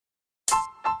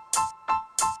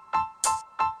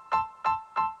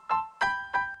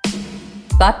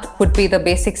That would be the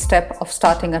basic step of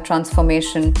starting a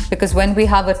transformation, because when we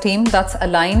have a team that's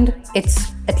aligned,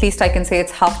 it's, at least I can say,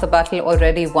 it's half the battle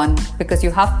already won, because you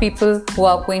have people who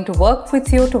are going to work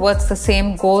with you towards the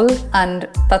same goal, and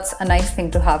that's a nice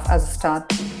thing to have as a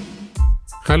start.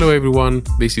 Hello everyone,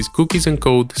 this is Cookies and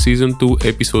Code Season 2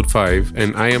 Episode 5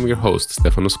 and I am your host,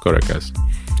 Stefanos Korakas.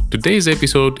 Today's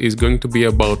episode is going to be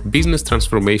about business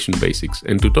transformation basics,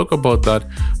 and to talk about that,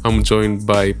 I'm joined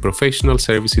by professional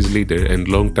services leader and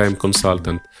longtime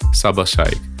consultant, Saba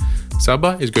Shaikh.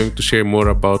 Saba is going to share more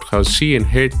about how she and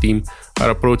her team are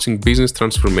approaching business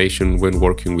transformation when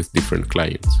working with different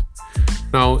clients.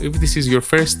 Now, if this is your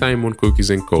first time on Cookies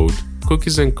and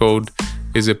Code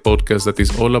is a podcast that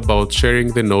is all about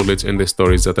sharing the knowledge and the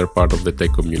stories that are part of the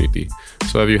tech community.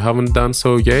 So if you haven't done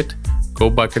so yet, go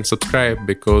back and subscribe,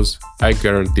 because I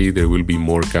guarantee there will be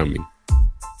more coming.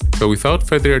 So without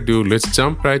further ado, let's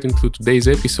jump right into today's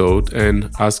episode and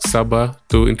ask Saba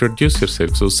to introduce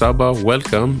herself. So Saba,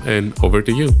 welcome, and over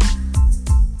to you.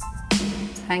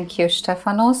 Thank you,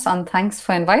 Stefanos, and thanks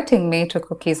for inviting me to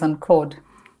Cookies and Code.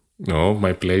 No,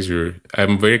 my pleasure.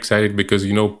 I'm very excited because,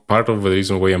 part of the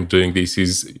reason why I'm doing this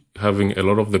is having a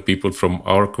lot of the people from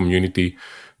our community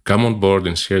come on board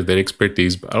and share their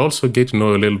expertise, but I also get to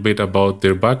know a little bit about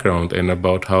their background and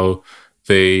about how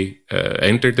they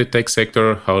entered the tech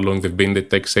sector, how long they've been in the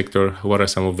tech sector, what are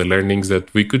some of the learnings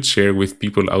that we could share with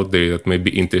people out there that may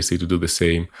be interested to do the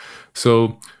same.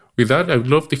 So with that, I'd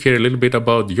love to hear a little bit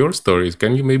about your stories.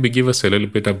 Can you maybe give us a little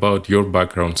bit about your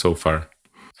background so far?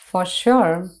 For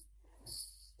sure.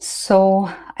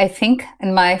 So I think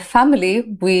in my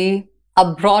family, we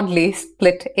are broadly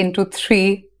split into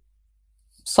three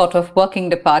sort of working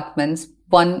departments.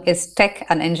 One is tech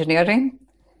and engineering,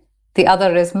 the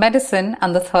other is medicine,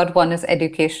 and the third one is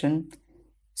education.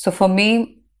 So for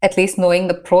me, at least knowing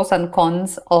the pros and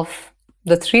cons of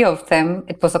the three of them,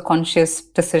 it was a conscious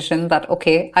decision that,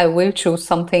 okay, I will choose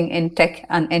something in tech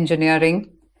and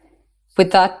engineering.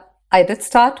 With that, I did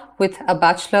start with a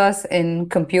bachelor's in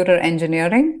computer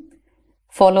engineering,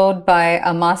 followed by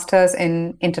a master's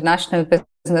in international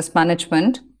business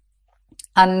management.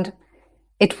 And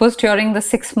it was during the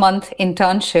 6-month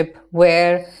internship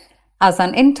where, as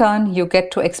an intern, you get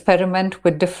to experiment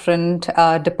with different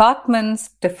departments,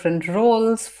 different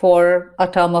roles for a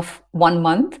term of 1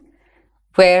 month,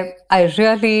 where I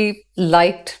really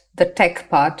liked the tech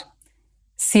part.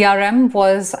 CRM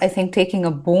was, I think, taking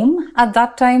a boom at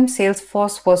that time.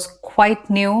 Salesforce was quite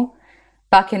new.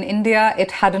 Back in India, it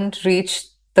hadn't reached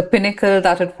the pinnacle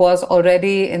that it was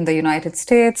already in the United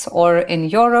States or in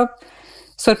Europe.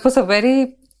 So it was a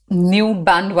very new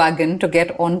bandwagon to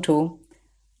get onto.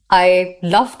 I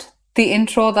loved the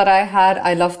intro that I had.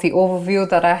 I loved the overview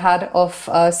that I had of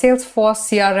Salesforce,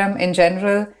 CRM in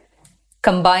general,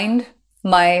 combined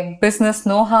my business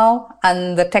know-how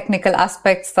and the technical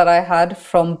aspects that I had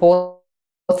from both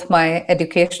my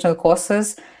educational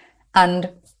courses, and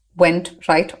went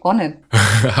right on it.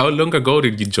 How long ago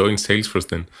did you join Salesforce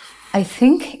then? I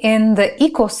think in the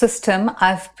ecosystem,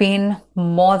 I've been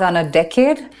more than a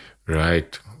decade.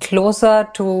 Right. Closer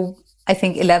to, I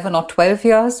think, 11 or 12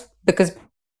 years, because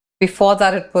before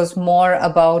that, it was more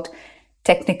about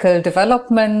technical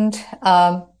development,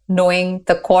 knowing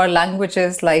the core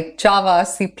languages like Java,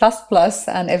 C++,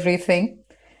 and everything.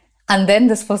 And then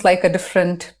this was like a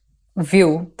different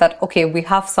view that, okay, we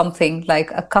have something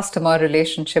like a customer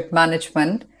relationship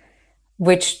management,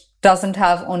 which doesn't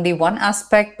have only one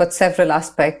aspect, but several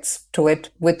aspects to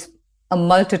it with a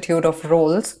multitude of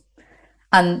roles.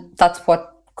 And that's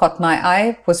what caught my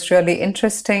eye, was really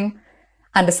interesting,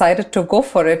 and decided to go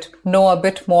for it, know a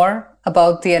bit more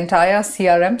about the entire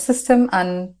CRM system.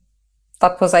 And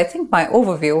that was, I think, my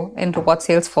overview into what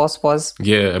Salesforce was.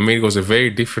 Yeah, it was a very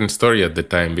different story at the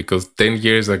time, because 10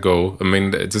 years ago,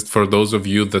 just for those of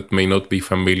you that may not be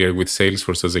familiar with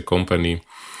Salesforce as a company,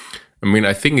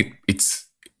 I think it's,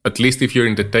 at least if you're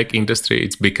in the tech industry,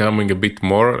 it's becoming a bit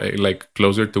more like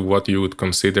closer to what you would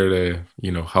consider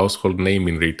a household name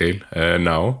in retail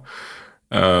now.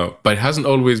 But it hasn't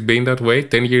always been that way.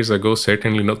 10 years ago,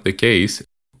 certainly not the case.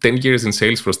 10 years in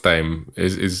Salesforce time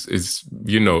is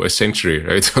a century,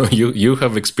 right? So you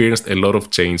have experienced a lot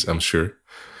of change, I'm sure,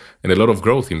 and a lot of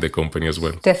growth in the company as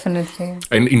well. Definitely.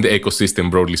 And in the ecosystem,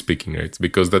 broadly speaking, right?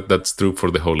 Because that's true for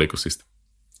the whole ecosystem.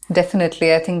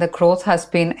 Definitely. I think the growth has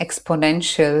been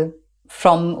exponential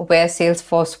from where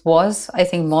Salesforce was, I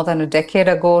think, more than a decade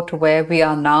ago to where we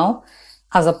are now.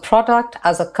 As a product,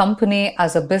 as a company,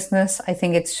 as a business, I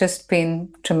think it's just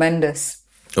been tremendous.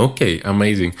 Okay,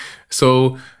 amazing.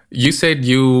 So You said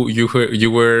you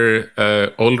were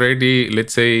already,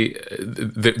 let's say,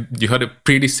 you had a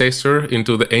predecessor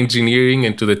into the engineering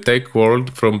and to the tech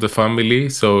world from the family.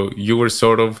 So you were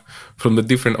sort of, from the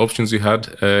different options you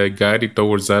had, guided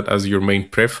towards that as your main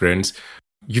preference.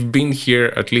 You've been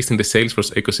here, at least in the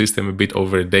Salesforce ecosystem, a bit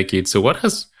over a decade. So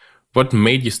what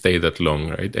made you stay that long,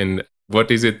 right? And what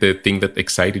is it, the thing that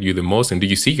excited you the most? And do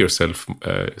you see yourself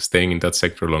staying in that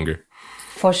sector longer?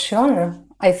 For sure.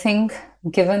 I think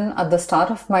given at the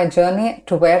start of my journey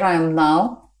to where I am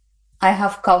now, I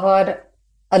have covered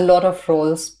a lot of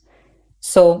roles.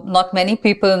 So not many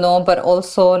people know, but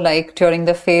also like during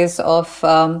the phase of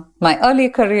my early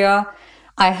career,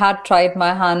 I had tried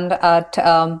my hand at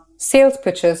sales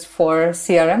pitches for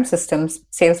CRM systems,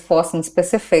 Salesforce in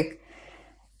specific,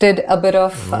 did a bit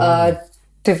of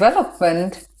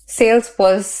development. Sales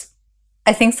was,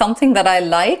 I think, something that I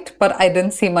liked, but I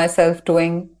didn't see myself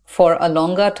doing for a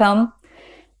longer term.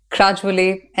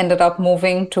 Gradually ended up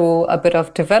moving to a bit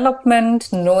of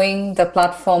development, knowing the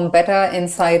platform better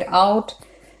inside out,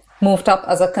 moved up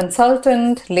as a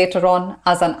consultant, later on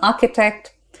as an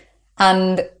architect,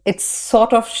 and it's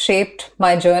sort of shaped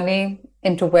my journey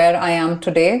into where I am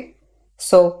today.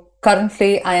 So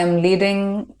currently I am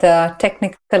leading the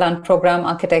technical and program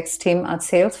architects team at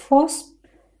Salesforce.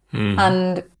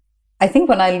 And I think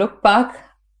when I look back,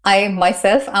 I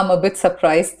myself am a bit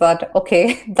surprised that,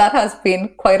 okay, that has been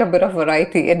quite a bit of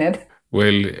variety in it.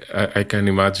 Well, I can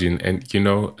imagine. And,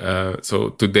 so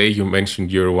today you mentioned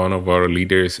you're one of our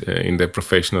leaders in the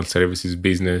professional services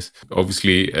business.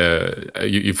 Obviously,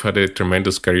 you've had a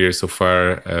tremendous career so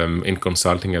far in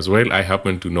consulting as well. I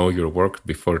happen to know your work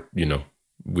before,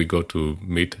 we go to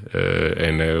meet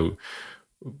and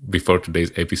before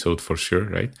today's episode for sure,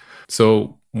 right?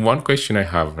 So one question I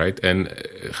have, right? And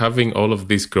having all of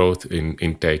this growth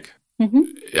in tech,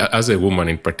 as a woman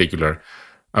in particular,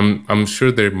 I'm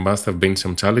sure there must have been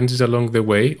some challenges along the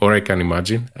way, or I can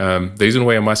imagine. The reason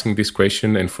why I'm asking this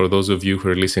question, and for those of you who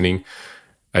are listening,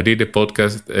 I did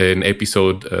an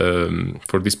episode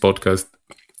for this podcast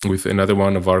with another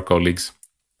one of our colleagues.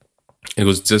 It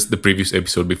was just the previous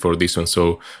episode before this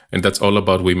one. And that's all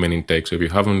about women in tech. So if you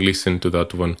haven't listened to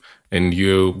that one and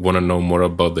you want to know more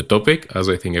about the topic, as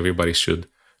I think everybody should,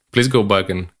 please go back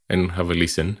and have a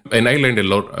listen. And I learned a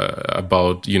lot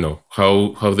about,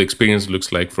 how the experience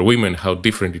looks like for women, how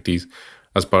different it is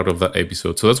as part of that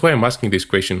episode. So that's why I'm asking this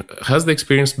question. Has the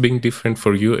experience been different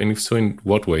for you? And if so, in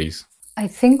what ways? I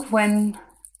think when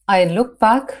I look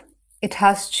back, it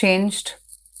has changed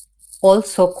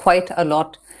also quite a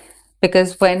lot.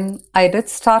 Because when I did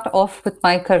start off with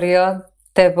my career,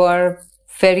 there were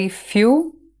very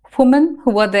few women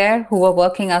who were there, who were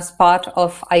working as part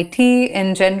of IT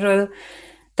in general.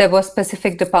 There were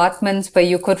specific departments where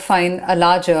you could find a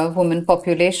larger women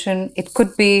population. It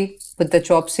could be with the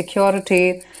job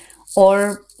security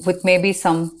or with maybe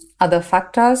some other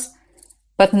factors.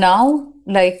 But now,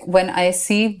 like when I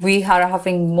see we are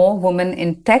having more women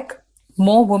in tech,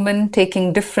 more women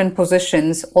taking different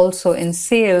positions also in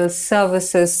sales,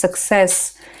 services,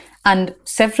 success, and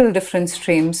several different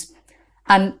streams.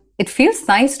 And it feels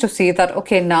nice to see that,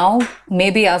 okay, now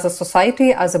maybe as a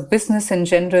society, as a business in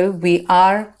general, we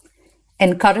are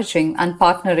encouraging and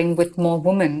partnering with more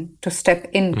women to step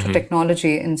into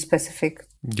technology in specific.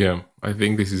 Yeah, I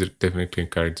think this is definitely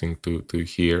encouraging to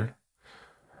hear.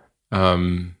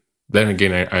 Then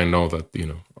again, I know that,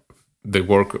 the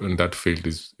work in that field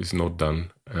is not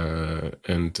done.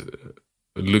 And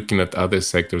looking at other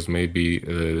sectors maybe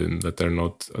that are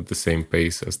not at the same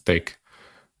pace as tech,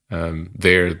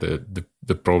 there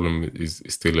the problem is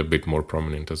still a bit more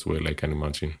prominent as well, I can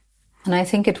imagine. And I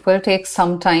think it will take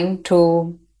some time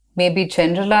to maybe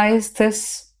generalize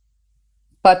this,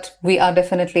 but we are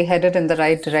definitely headed in the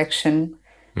right direction.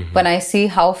 When I see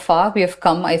how far we have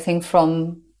come, I think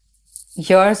from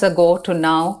years ago to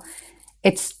now,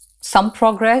 it's some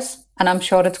progress, and I'm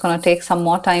sure it's going to take some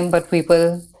more time, but we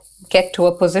will get to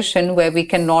a position where we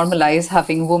can normalize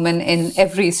having women in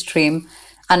every stream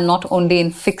and not only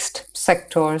in fixed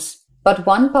sectors. But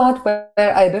one part where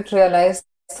I did realize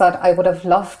that I would have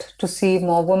loved to see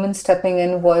more women stepping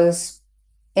in was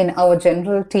in our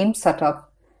general team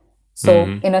setup. So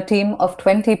in a team of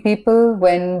 20 people,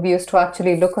 when we used to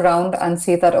actually look around and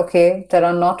see that, okay, there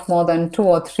are not more than 2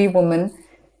 or 3 women,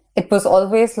 it was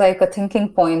always like a thinking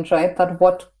point, right? That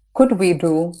what could we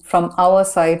do from our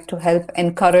side to help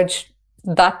encourage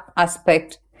that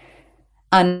aspect?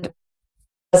 And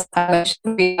as I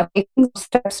mentioned, we are taking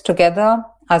steps together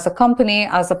as a company,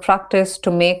 as a practice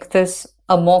to make this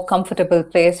a more comfortable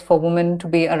place for women to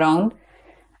be around.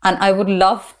 And I would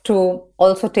love to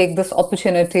also take this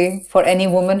opportunity for any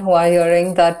women who are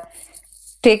hearing that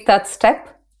take that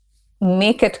step,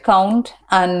 make it count,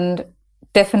 and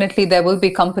definitely there will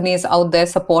be companies out there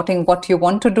supporting what you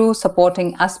want to do,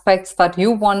 supporting aspects that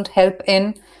you want help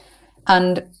in.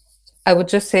 And I would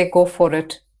just say go for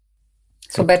it.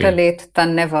 So better late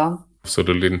than never.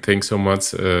 Absolutely, and thanks so much,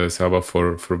 Saba,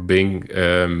 for being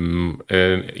an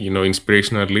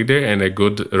inspirational leader and a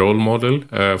good role model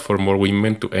for more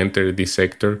women to enter this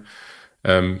sector.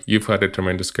 You've had a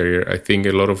tremendous career. I think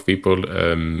a lot of people,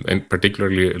 and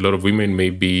particularly a lot of women, may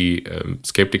be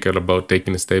skeptical about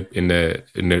taking a step in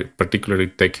a particularly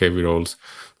tech-heavy roles.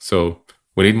 So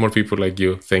we need more people like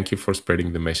you. Thank you for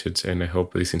spreading the message, and I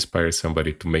hope this inspires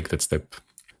somebody to make that step.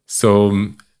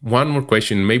 So one more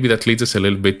question, maybe that leads us a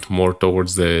little bit more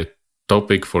towards the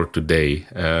topic for today.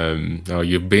 Now,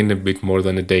 you've been a bit more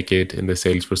than a decade in the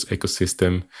Salesforce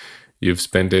ecosystem. You've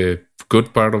spent a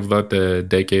good part of that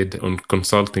decade on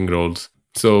consulting roles.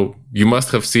 So you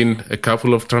must have seen a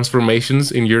couple of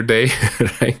transformations in your day,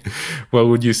 right? What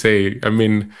would you say? I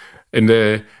mean,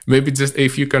 maybe just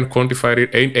if you can quantify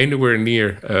it anywhere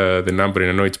near the number,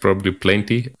 and I know it's probably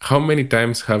plenty. How many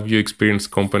times have you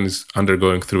experienced companies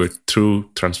undergoing through true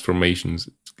transformations?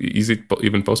 Is it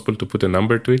even possible to put a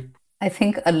number to it? I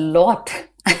think a lot.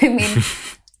 I mean,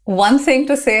 one thing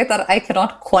to say that I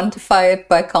cannot quantify it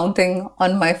by counting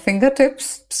on my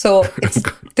fingertips. So it's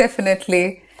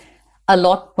definitely a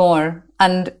lot more.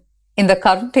 And in the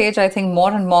current age, I think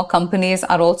more and more companies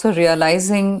are also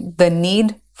realizing the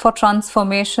need for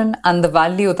transformation and the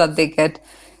value that they get.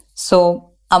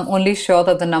 So I'm only sure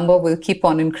that the number will keep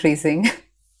on increasing.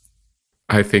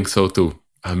 I think so too.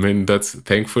 I mean, that's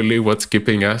thankfully what's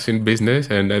keeping us in business.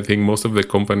 And I think most of the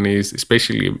companies,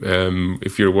 especially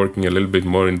if you're working a little bit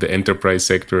more in the enterprise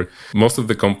sector, most of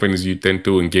the companies you tend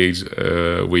to engage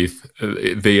with,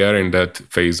 they are in that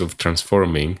phase of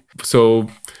transforming. So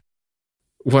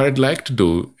what I'd like to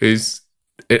do is,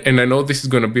 and I know this is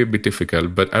going to be a bit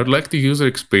difficult, but I'd like to use our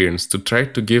experience to try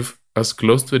to give as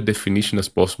close to a definition as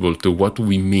possible to what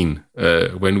we mean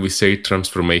when we say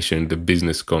transformation in the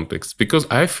business context. Because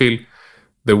I feel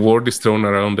the word is thrown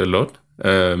around a lot,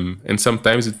 and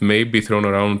sometimes it may be thrown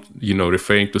around,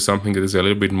 referring to something that is a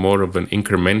little bit more of an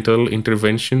incremental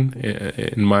intervention,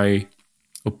 in my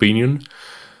opinion.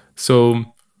 So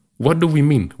what do we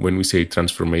mean when we say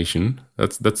transformation?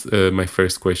 That's my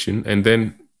first question. And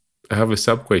then I have a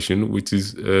sub-question, which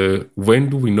is, when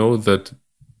do we know that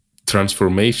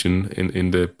transformation in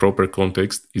the proper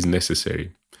context is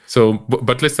necessary? So,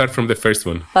 but let's start from the first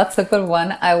one. That's a good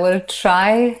one. I will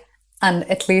try and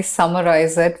at least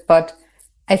summarize it. But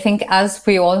I think, as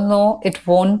we all know, it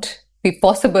won't be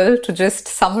possible to just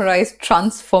summarize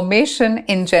transformation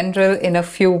in general in a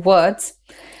few words.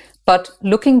 But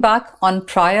looking back on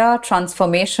prior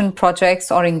transformation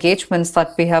projects or engagements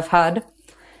that we have had,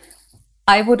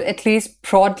 I would at least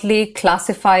broadly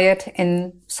classify it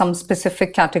in some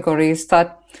specific categories.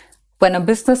 That when a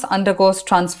business undergoes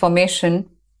transformation,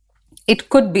 it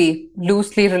could be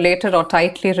loosely related or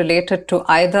tightly related to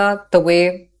either the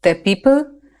way their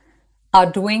people are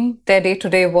doing their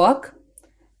day-to-day work,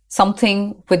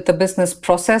 something with the business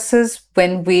processes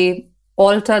when we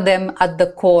alter them at the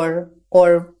core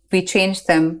or we change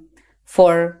them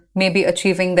for maybe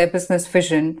achieving their business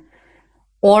vision.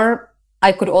 Or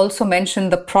I could also mention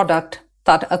the product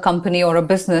that a company or a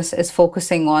business is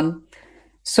focusing on.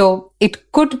 So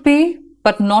it could be,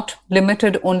 but not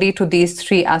limited only to these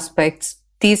three aspects.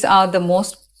 These are the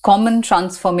most common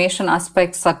transformation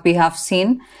aspects that we have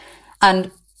seen. And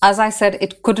as I said,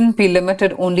 it couldn't be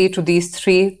limited only to these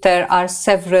three. There are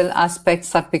several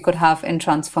aspects that we could have in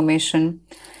transformation.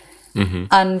 Mm-hmm.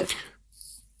 And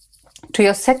to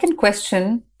your second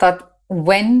question, that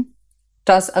when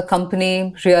does a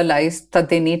company realize that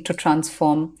they need to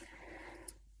transform?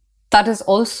 That is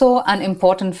also an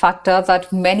important factor,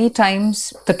 that many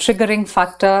times the triggering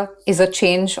factor is a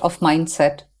change of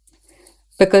mindset.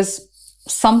 Because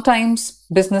sometimes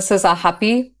businesses are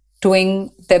happy doing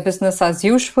their business as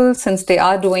usual, since they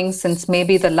are doing since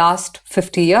maybe the last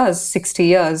 50 years, 60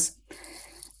 years.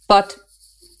 But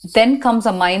then comes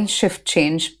a mind shift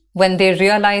change when they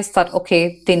realize that,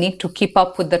 okay, they need to keep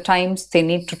up with the times, they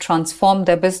need to transform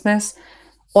their business,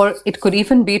 or it could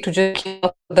even be to just keep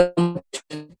up with the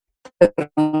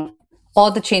or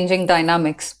the changing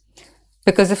dynamics.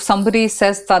 Because if somebody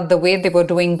says that the way they were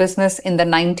doing business in the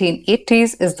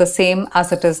 1980s is the same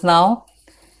as it is now,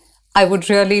 I would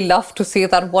really love to see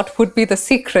that what would be the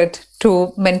secret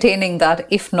to maintaining that,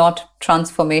 if not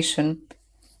transformation.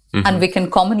 Mm-hmm. And we can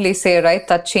commonly say, right,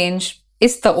 that change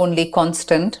is the only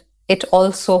constant. it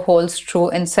also holds true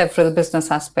in several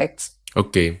business aspects.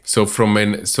 Okay,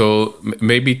 so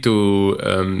maybe to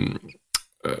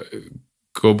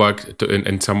go back to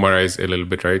and summarize a little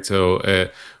bit, right? So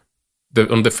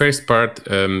on the first part,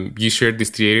 you shared these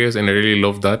 3 areas, and I really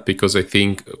love that, because I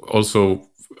think also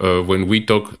when we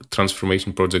talk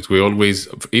transformation projects, we always,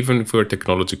 even if we're a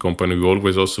technology company, we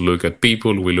always also look at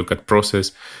people, we look at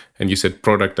process, and you said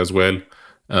product as well.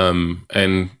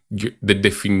 And the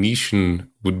definition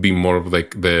would be more of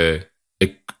like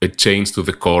a change to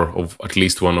the core of at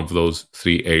least one of those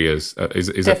 3 areas.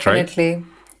 Is that right? Definitely.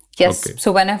 Yes. Okay.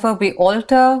 So whenever we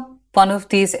alter one of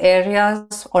these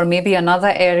areas or maybe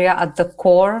another area at the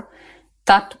core,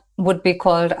 that would be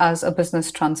called as a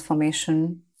business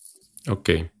transformation.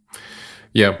 Okay.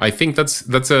 Yeah, I think that's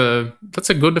a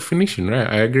good definition, right?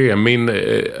 I agree. I mean,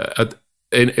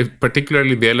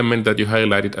 particularly the element that you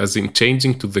highlighted as in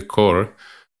changing to the core,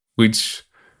 which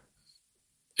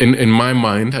in my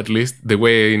mind, at least, the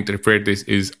way I interpret this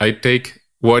is I take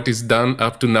what is done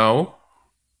up to now,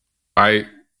 I,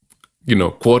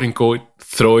 quote unquote,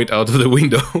 throw it out of the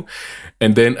window,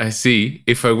 and then I see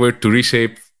if I were to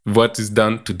reshape what is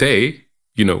done today,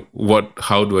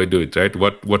 how do I do it, right?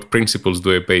 What principles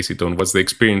do I base it on? What's the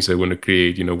experience I want to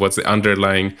create? What's the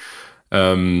underlying,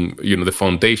 the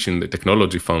foundation, the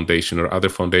technology foundation or other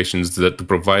foundations that to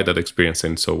provide that experience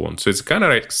and so on. So it's kind of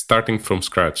like starting from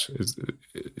scratch.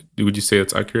 Would you say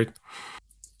that's accurate?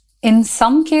 In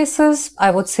some cases,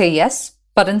 I would say yes.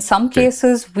 But in some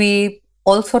cases, we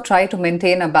also try to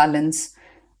maintain a balance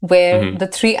where the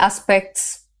 3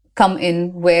 aspects come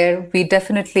in, where we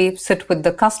definitely sit with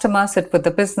the customer, sit with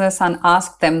the business and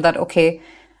ask them that, okay,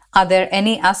 are there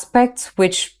any aspects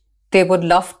which they would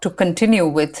love to continue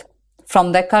with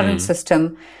from their current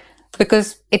system?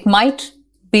 Because it might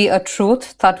be a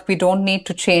truth that we don't need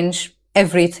to change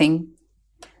everything,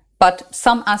 but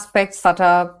some aspects that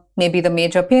are maybe the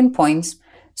major pain points.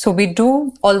 So we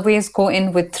do always go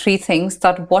in with 3 things: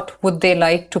 that what would they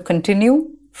like to continue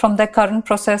from their current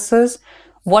processes?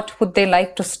 What would they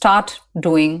like to start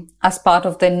doing as part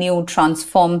of their new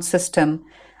transformed system?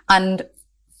 And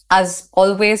as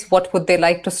always, what would they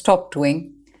like to stop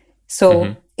doing?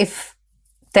 So if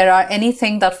there are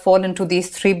anything that fall into these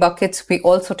 3 buckets, we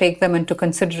also take them into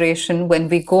consideration when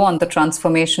we go on the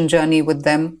transformation journey with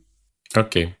them.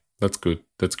 Okay, that's good.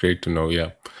 That's great to know.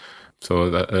 Yeah.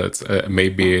 So that's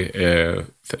maybe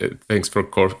thanks for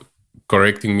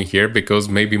correcting me here, because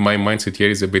maybe my mindset here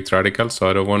is a bit radical. So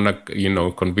I don't want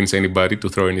to, convince anybody to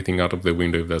throw anything out of the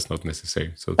window if that's not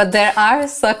necessary. So, but there are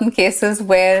certain cases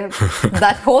where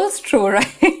that holds true,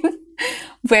 right?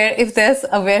 Where if there's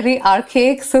a very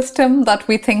archaic system that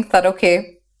we think that,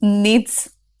 okay, needs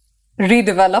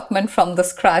redevelopment from the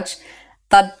scratch,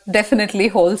 that definitely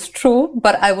holds true.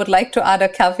 But I would like to add a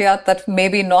caveat that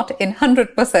maybe not in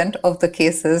 100% of the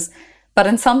cases, but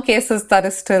in some cases that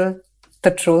is still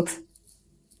the truth.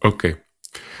 Okay.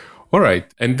 All right.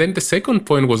 And then the second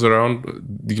point was around,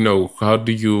 how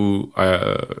do you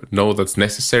know that's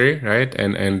necessary, right?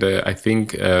 And I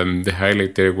think the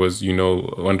highlight there was,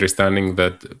 understanding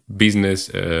that business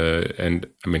and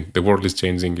I mean, the world is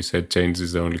changing. You said change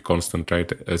is the only constant, right?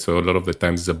 So a lot of the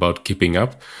times it's about keeping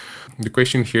up. The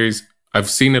question here is, I've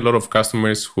seen a lot of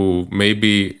customers who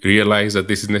maybe realize that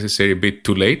this is necessary a bit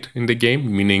too late in the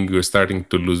game, meaning you're starting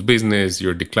to lose business,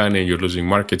 you're declining, you're losing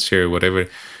market share, whatever.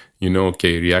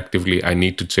 Okay, reactively, I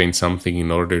need to change something in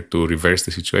order to reverse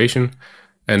the situation.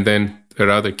 And then there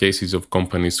are other cases of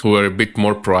companies who are a bit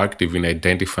more proactive in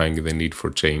identifying the need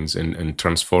for change and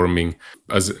transforming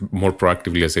as more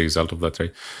proactively as a result of that,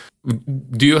 right?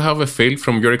 Do you have a feel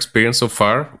from your experience so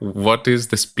far? What is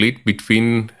the split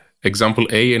between example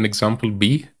A and example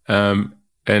B?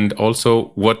 And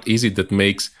also, what is it that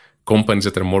makes companies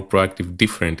that are more proactive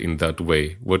different in that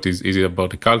way? Is it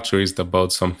about the culture? Is it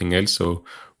about something else? So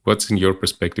what's in your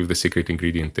perspective the secret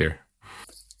ingredient there?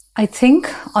 I think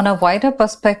on a wider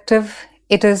perspective,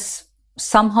 it is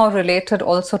somehow related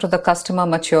also to the customer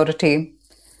maturity,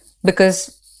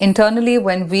 because internally,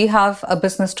 when we have a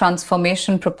business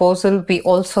transformation proposal, we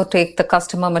also take the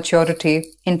customer maturity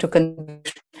into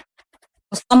consideration.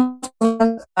 Some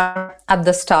customers are at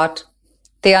the start.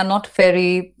 They are not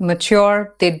very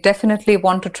mature. They definitely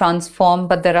want to transform,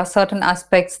 but there are certain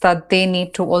aspects that they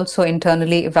need to also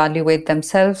internally evaluate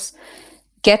themselves,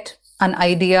 get an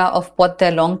idea of what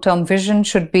their long-term vision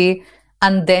should be,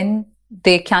 and then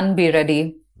they can be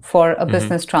ready for a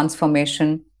business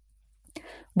transformation.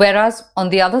 Whereas on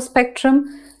the other spectrum,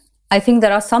 I think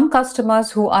there are some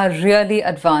customers who are really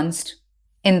advanced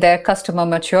in their customer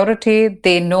maturity.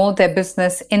 They know their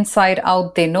business inside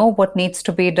out. They know what needs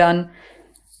to be done.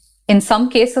 in some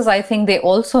cases, I think they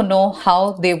also know how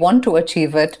they want to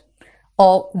achieve it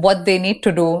or what they need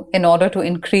to do in order to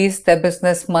increase their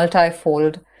business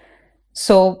multifold.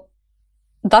 So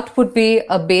that would be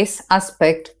a base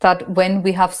aspect, that when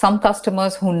we have some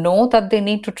customers who know that they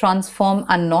need to transform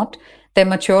and not, their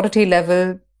maturity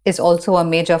level is also a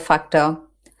major factor.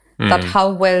 That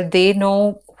how well they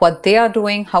know what they are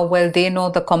doing, how well they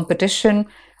know the competition,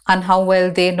 and how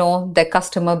well they know their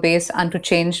customer base, and to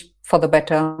change for the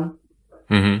better.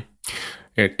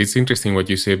 It's interesting what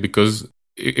you say, because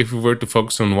if we were to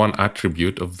focus on one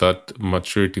attribute of that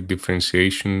maturity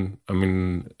differentiation, I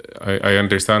mean, I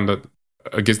understand that.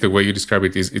 I guess the way you describe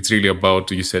it is it's really about,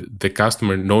 you said, the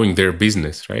customer knowing their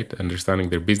business, right? Understanding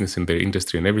their business and their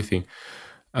industry and everything.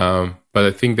 But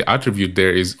I think the attribute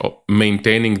there is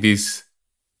maintaining this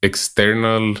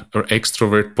external or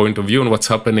extrovert point of view on what's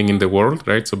happening in the world,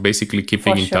 right? So basically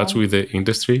keeping in touch with the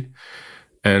industry.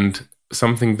 And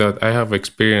something that I have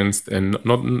experienced, and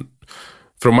not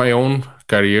from my own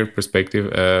career perspective,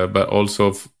 but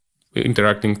also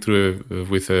interacting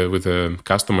with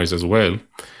customers as well,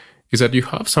 is that you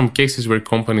have some cases where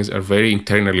companies are very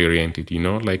internally oriented,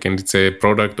 and it's a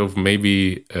product of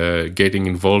maybe getting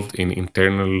involved in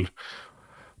internal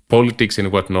politics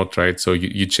and whatnot, right? So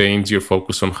you change your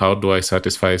focus on how do I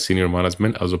satisfy senior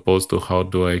management, as opposed to how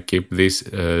do I keep this,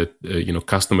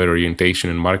 customer orientation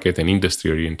and market and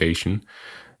industry orientation,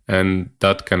 and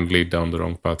that can lead down the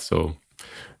wrong path. So,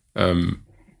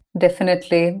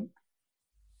 definitely,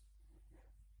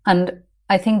 and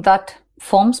I think that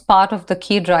forms part of the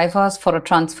key drivers for a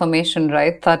transformation,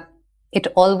 right? That it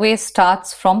always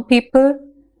starts from people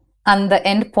and the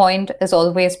end point is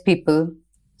always people.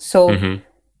 So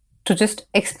to just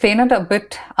explain it a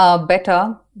bit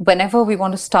better, whenever we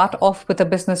want to start off with a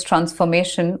business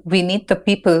transformation, we need the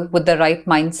people with the right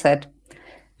mindset.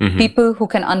 People who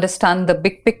can understand the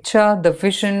big picture, the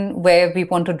vision, where we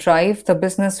want to drive the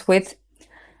business with.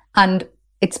 And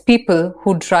it's people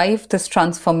who drive this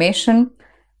transformation.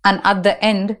 And at the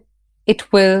end,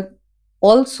 it will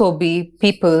also be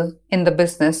people in the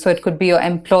business. So it could be your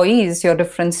employees, your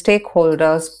different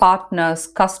stakeholders, partners,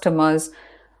 customers,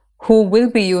 who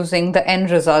will be using the end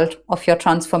result of your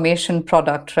transformation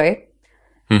product, right?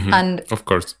 And of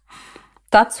course,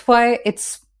 that's why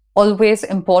it's always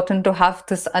important to have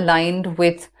this aligned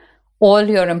with all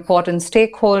your important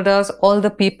stakeholders, all the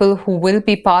people who will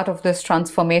be part of this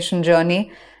transformation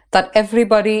journey, that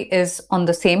everybody is on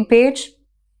the same page.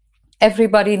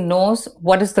 Everybody knows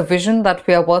what is the vision that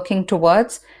we are working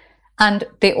towards, and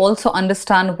they also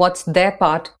understand what's their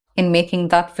part in making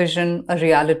that vision a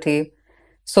reality.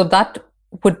 So that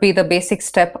would be the basic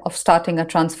step of starting a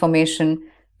transformation,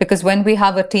 because when we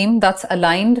have a team that's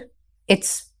aligned,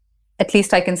 it's, at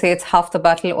least I can say, it's half the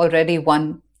battle already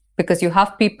won, because you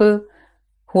have people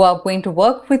who are going to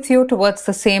work with you towards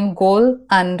the same goal,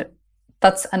 and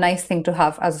that's a nice thing to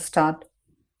have as a start.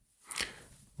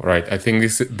 Right. I think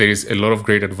there is a lot of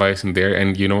great advice in there.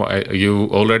 And, you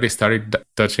already started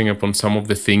touching upon some of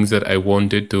the things that I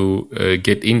wanted to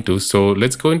get into. So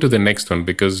let's go into the next one,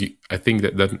 because I think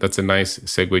that's a nice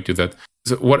segue to that.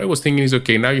 So what I was thinking is,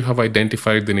 okay, now you have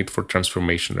identified the need for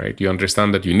transformation, right? You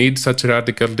understand that you need such a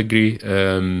radical degree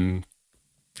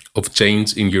of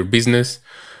change in your business.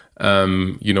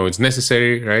 It's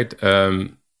necessary, right?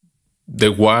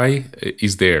 The why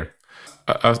is there.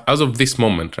 As of this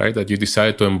moment, right, that you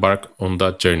decide to embark on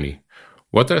that journey,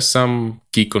 what are some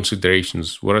key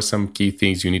considerations? What are some key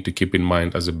things you need to keep in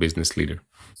mind as a business leader?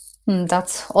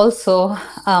 That's also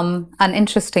an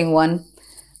interesting one,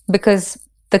 because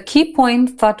the key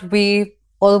point that we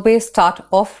always start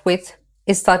off with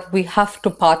is that we have to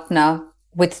partner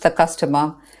with the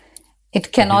customer.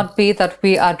 It cannot be that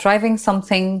we are driving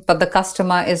something, but the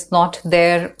customer is not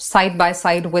there side by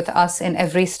side with us in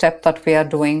every step that we are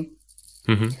doing.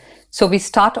 So we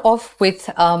start off with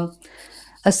a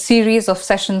series of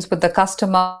sessions with the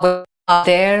customer, with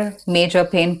their major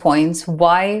pain points.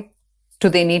 Why do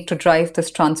they need to drive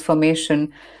this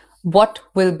transformation? What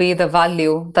will be the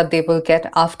value that they will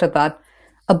get after that?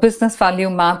 A business value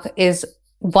map is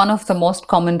one of the most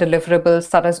common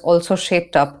deliverables that is also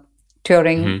shaped up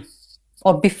during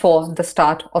or before the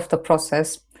start of the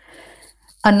process.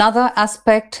 Another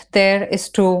aspect there is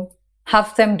to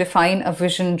have them define a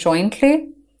vision jointly.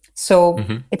 So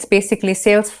it's basically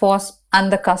Salesforce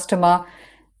and the customer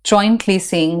jointly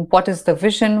seeing what is the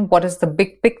vision, what is the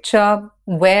big picture,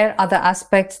 where are the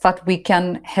aspects that we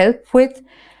can help with,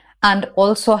 and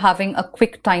also having a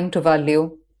quick time to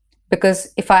value.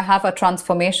 Because if I have a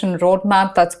transformation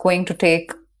roadmap that's going to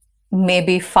take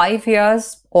maybe 5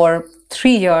 years or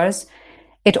 3 years,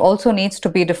 it also needs to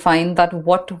be defined that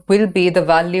what will be the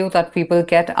value that we will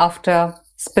get after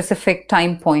specific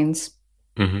time points.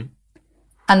 Mm-hmm.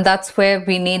 And that's where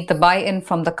we need the buy-in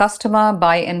from the customer,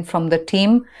 buy-in from the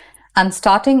team, and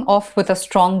starting off with a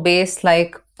strong base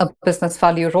like a business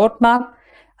value roadmap,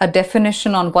 a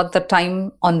definition on what the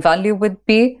time on value would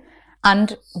be,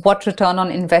 and what return on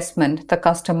investment the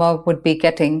customer would be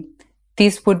getting.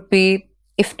 These would be,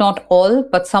 if not all,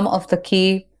 but some of the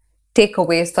key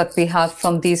takeaways that we have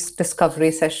from these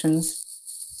discovery sessions.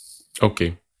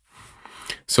 Okay.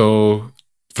 So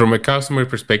from a customer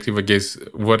perspective, I guess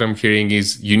what I'm hearing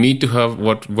is you need to have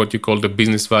what you call the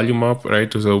business value map,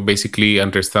 right? So basically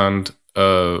understand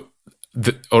or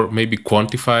maybe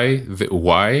quantify the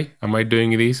why am I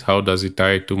doing this? How does it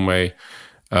tie to my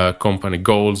company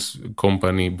goals,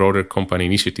 broader company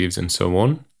initiatives, and so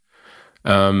on.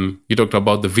 You talked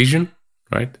about the vision,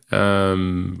 right?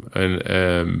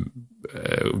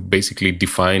 Basically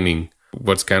defining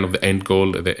what's kind of the end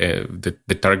goal,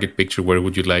 the target picture, where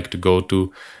would you like to go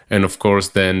to? And of course,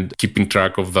 then keeping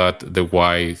track of that, the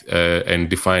why, and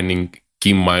defining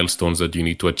key milestones that you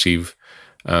need to achieve,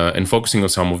 and focusing on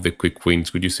some of the quick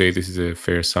wins. Would you say this is a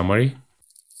fair summary?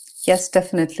 Yes,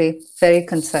 definitely. Very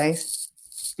concise.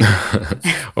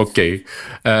 Okay.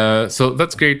 So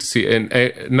that's great to see. And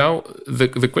now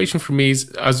the question for me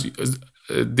is,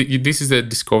 this is a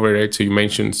discovery, right? So you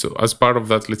mentioned, so as part of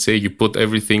that, let's say you put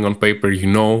everything on paper,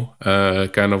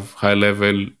 kind of high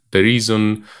level, the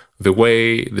reason, the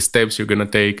way, the steps you're going to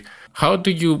take. How do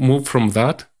you move from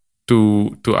that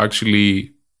to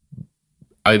actually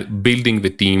building the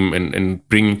team and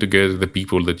bringing together the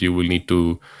people that you will need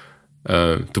to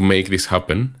make this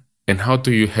happen? And how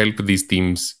do you help these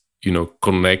teams,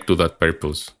 connect to that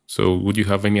purpose? So would you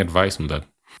have any advice on that?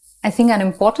 I think an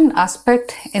important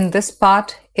aspect in this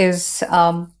part is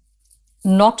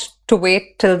not to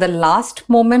wait till the last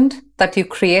moment that you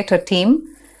create a team,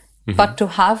 but to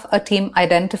have a team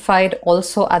identified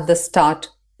also at the start.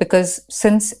 Because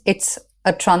since it's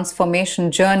a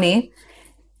transformation journey,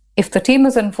 if the team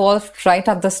is involved right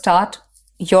at the start,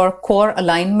 your core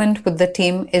alignment with the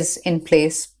team is in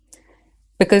place.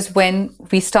 Because when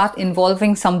we start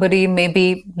involving somebody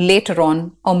maybe later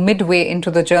on or midway into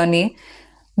the journey,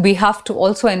 we have to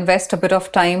also invest a bit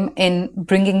of time in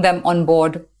bringing them on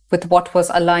board with what was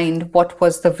aligned, what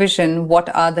was the vision, what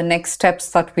are the next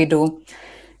steps that we do.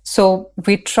 So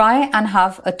we try and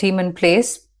have a team in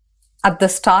place at the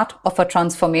start of a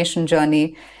transformation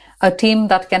journey, a team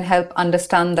that can help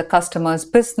understand the customer's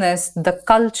business, the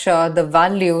culture, the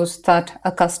values that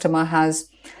a customer has.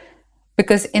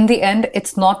 Because in the end,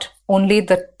 it's not only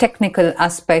the technical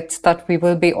aspects that we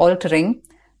will be altering,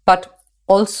 but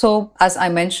also, as I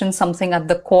mentioned, something at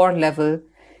the core level.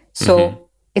 So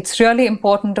it's really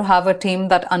important to have a team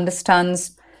that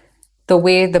understands the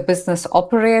way the business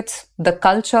operates, the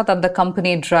culture that the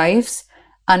company drives,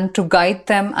 and to guide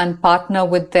them and partner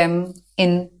with them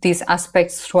in these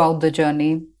aspects throughout the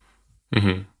journey.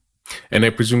 Mm-hmm. And I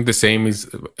presume the same is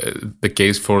the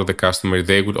case for the customer.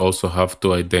 They would also have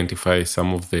to identify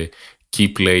some of the key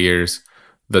players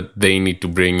that they need to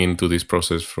bring into this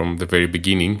process from the very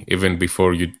beginning, even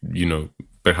before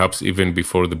perhaps even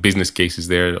before the business case is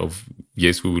there of,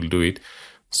 yes, we will do it.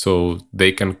 So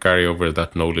they can carry over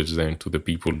that knowledge then to the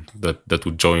people that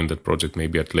would join that project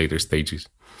maybe at later stages.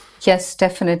 Yes,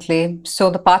 definitely. So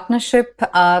the partnership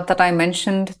that I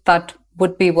mentioned, that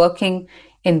would be working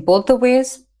in both the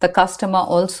ways. The customer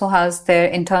also has their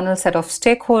internal set of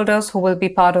stakeholders who will be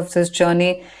part of this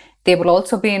journey. They will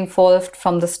also be involved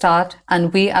from the start.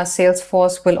 And we as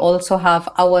Salesforce will also have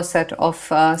our set of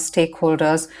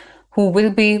stakeholders who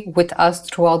will be with us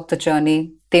throughout the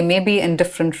journey. They may be in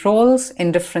different roles,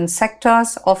 in different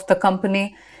sectors of the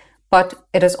company, but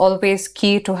it is always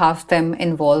key to have them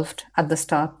involved at the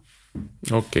start.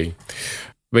 Okay.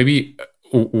 Maybe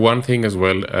one thing as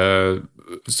well.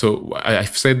 So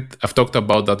I've talked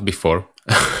about that before.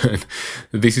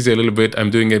 This is a little bit, I'm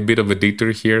doing a bit of a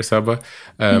detour here, Saba.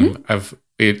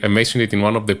 I mentioned it in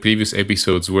one of the previous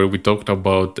episodes where we talked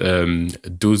about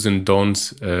do's and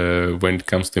don'ts when it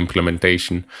comes to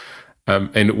implementation.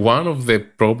 And one of the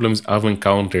problems I've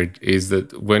encountered is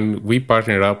that when we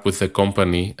partner up with a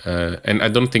company, and I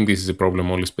don't think this is a problem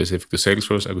only specific to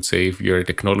Salesforce, I would say if you're a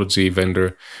technology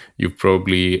vendor, you've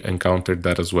probably encountered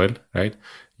that as well, right?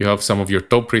 You have some of your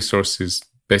top resources,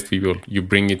 best people, you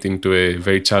bring it into a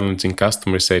very challenging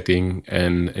customer setting,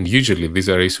 and usually these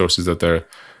are resources that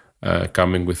are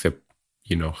coming with a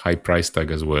high price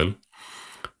tag as well.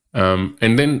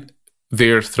 And then they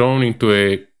are thrown into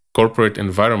a corporate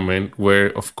environment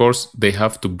where, of course, they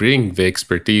have to bring the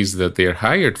expertise that they are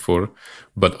hired for,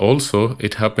 but also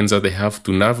it happens that they have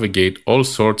to navigate all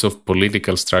sorts of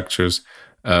political structures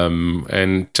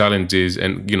and challenges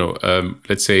and,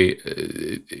 let's say,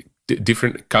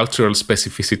 different cultural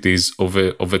specificities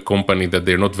of a company that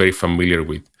they're not very familiar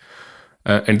with.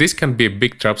 And this can be a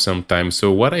big trap sometimes.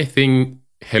 So what I think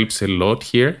helps a lot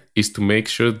here is to make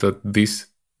sure that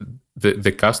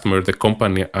the customer, the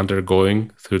company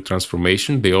undergoing through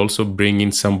transformation, they also bring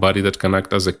in somebody that can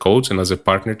act as a coach and as a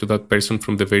partner to that person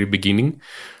from the very beginning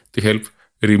to help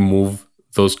remove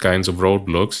those kinds of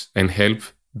roadblocks and help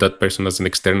that person as an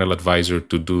external advisor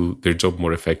to do their job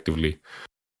more effectively.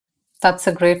 That's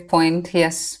a great point.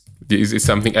 Yes. Is it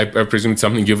something, I presume it's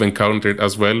something you've encountered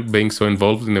as well, being so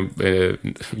involved in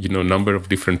a number of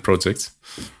different projects?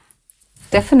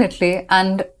 Definitely.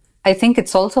 And I think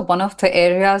it's also one of the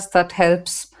areas that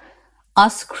helps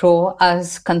us grow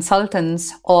as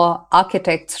consultants or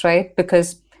architects, right?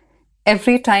 Because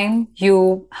every time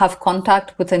you have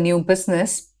contact with a new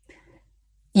business,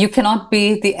 you cannot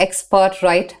be the expert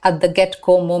right at the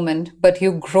get-go moment, but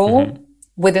you grow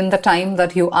within the time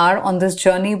that you are on this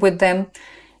journey with them.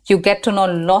 You get to know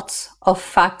lots of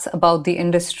facts about the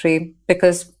industry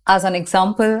because, as an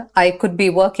example, I could be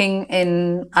working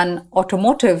in an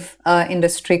automotive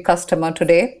industry customer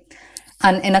today,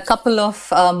 and in a couple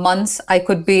of months, I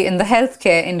could be in the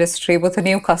healthcare industry with a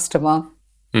new customer.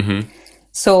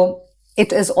 So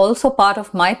it is also part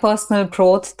of my personal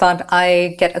growth that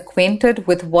I get acquainted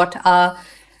with what are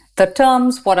the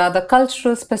terms, what are the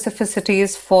cultural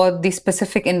specificities for the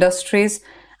specific industries.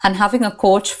 And having a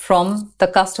coach from the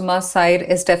customer side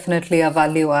is definitely a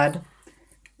value add.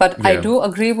 But yeah. I do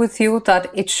agree with you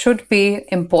that it should be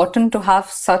important to have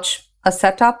such a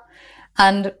setup.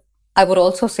 And I would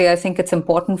also say I think it's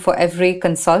important for every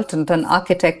consultant and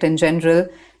architect in general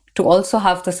to also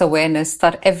have this awareness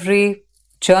that every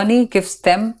journey gives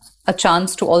them a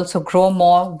chance to also grow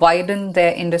more, widen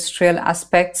their industrial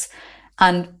aspects.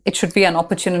 And it should be an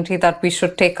opportunity that we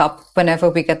should take up whenever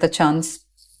we get the chance.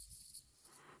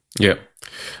 Yeah.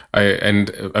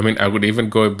 I would even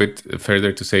go a bit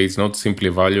further to say it's not simply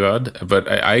value add,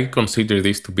 but I consider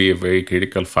this to be a very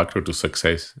critical factor to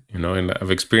success, and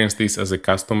I've experienced this as a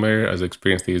customer, I've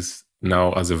experienced this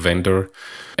now as a vendor,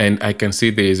 and I can see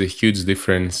there is a huge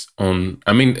difference on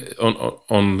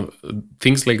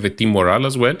things like the team morale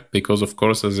as well, because of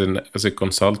course as a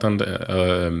consultant,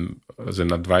 as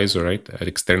an advisor, right,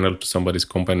 external to somebody's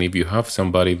company, if you have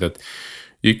somebody that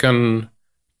you can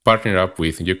partner up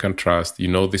with, you can trust,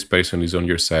 this person is on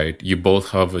your side, you both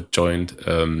have a joint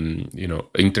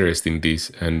interest in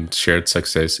this and shared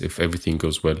success if everything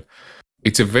goes well.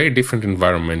 It's a very different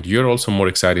environment. You're also more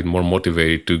excited, more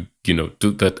motivated to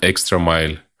do that extra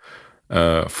mile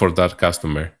for that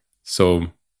customer. So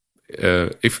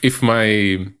if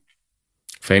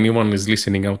anyone is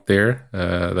listening out there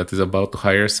that is about to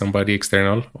hire somebody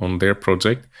external on their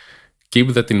project, keep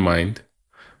that in mind.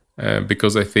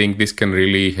 Because I think this can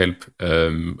really help.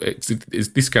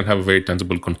 This can have a very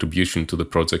tangible contribution to the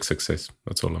project success.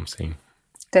 That's all I'm saying.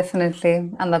 Definitely.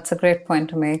 And that's a great point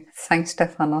to make. Thanks,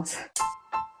 Stefanos.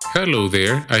 Hello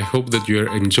there. I hope that you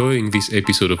are enjoying this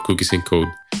episode of Cookies and Code.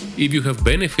 If you have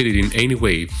benefited in any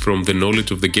way from the knowledge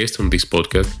of the guest on this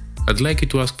podcast, I'd like you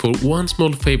to ask for one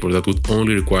small favor that would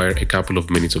only require a couple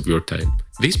of minutes of your time.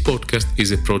 This podcast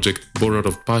is a project born out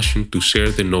of passion to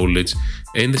share the knowledge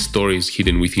and the stories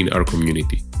hidden within our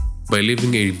community. By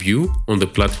leaving a review on the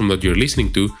platform that you're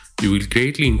listening to, you will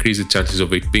greatly increase the chances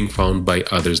of it being found by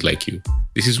others like you.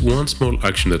 This is one small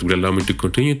action that will allow me to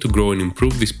continue to grow and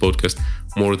improve this podcast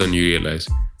more than you realize.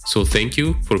 So thank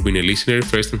you for being a listener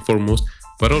first and foremost,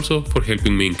 but also for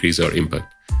helping me increase our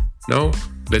impact. Now,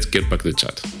 let's get back to the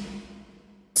chat.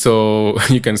 So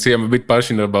you can see I'm a bit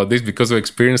passionate about this because I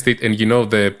experienced it, and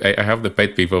I have the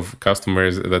pet peeve of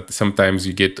customers that sometimes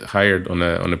you get hired on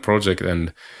a project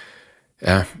and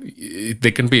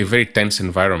they can be a very tense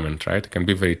environment, right? It can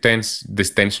be very tense. This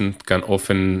tension can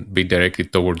often be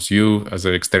directed towards you as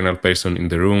an external person in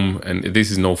the room, and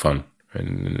this is no fun.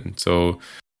 And so,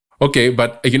 okay,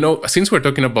 but since we're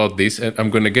talking about this, and I'm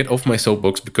going to get off my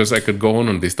soapbox because I could go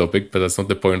on this topic, but that's not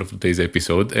the point of today's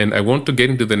episode. And I want to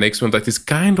get into the next one that is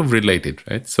kind of related,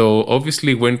 right? So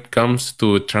obviously when it comes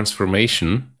to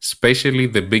transformation, especially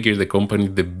the bigger the company,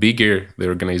 the bigger the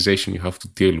organization you have to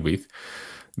deal with,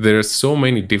 there are so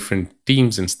many different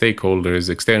teams and stakeholders,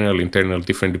 external, internal,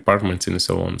 different departments, and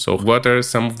so on. So what are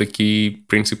some of the key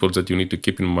principles that you need to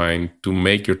keep in mind to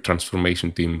make your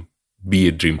transformation team be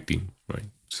a dream team, right?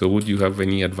 So would you have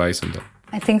any advice on that?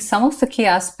 I think some of the key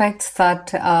aspects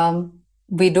that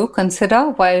we do consider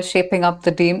while shaping up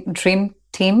the dream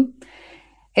team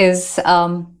is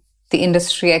the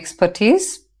industry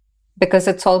expertise, because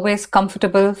it's always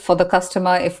comfortable for the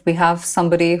customer if we have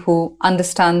somebody who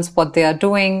understands what they are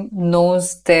doing,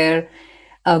 knows their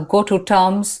go-to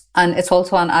terms, and it's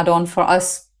also an add-on for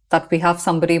us that we have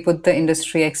somebody with the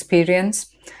industry experience.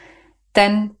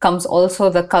 Then comes also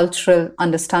the cultural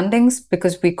understandings,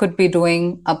 because we could be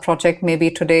doing a project maybe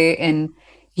today in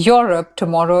Europe,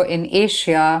 tomorrow in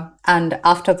Asia, and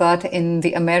after that in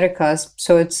the Americas.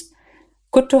 So it's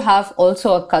good to have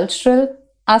also a cultural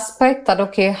aspect that,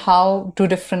 okay, how do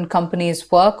different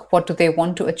companies work? What do they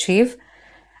want to achieve?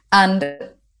 And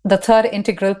the third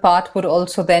integral part would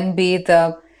also then be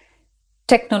the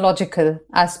technological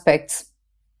aspects.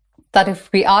 That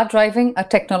if we are driving a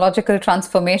technological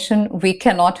transformation, we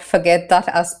cannot forget that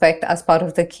aspect as part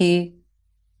of the key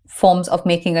forms of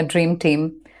making a dream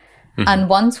team. Mm-hmm. And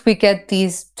once we get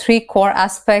these three core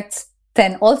aspects,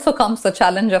 then also comes the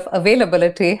challenge of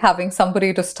availability, having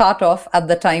somebody to start off at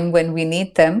the time when we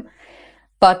need them.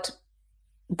 But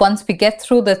once we get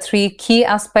through the three key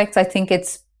aspects, I think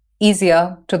it's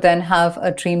easier to then have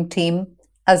a dream team,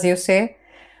 as you say,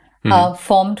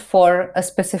 formed for a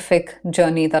specific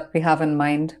journey that we have in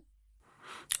mind.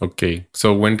 Okay,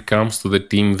 so when it comes to the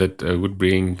team that would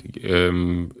bring,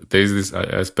 there's this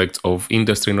aspect of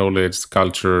industry knowledge,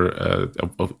 culture,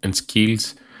 and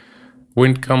skills.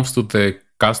 When it comes to the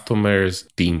customer's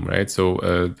team, right? So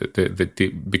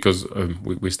because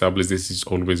we established this is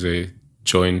always a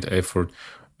joint effort.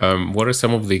 What are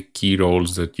some of the key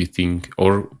roles that you think,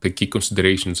 or the key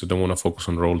considerations? I don't want to focus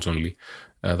on roles only,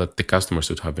 that the customer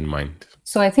should have in mind.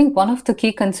 So I think one of the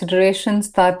key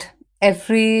considerations that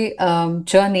every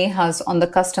journey has on the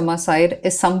customer side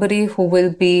is somebody who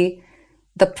will be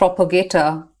the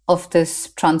propagator of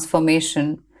this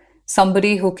transformation,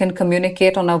 somebody who can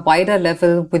communicate on a wider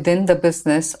level within the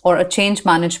business, or a change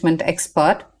management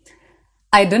expert.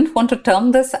 I didn't want to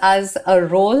term this as a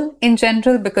role in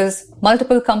general, because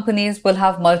multiple companies will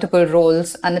have multiple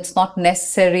roles and it's not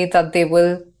necessary that they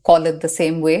will call it the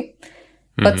same way.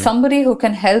 But somebody who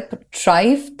can help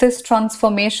drive this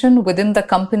transformation within the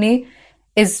company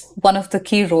is one of the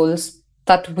key roles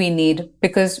that we need,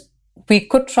 because we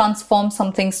could transform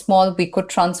something small, we could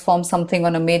transform something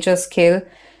on a major scale.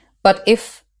 But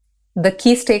if the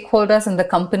key stakeholders in the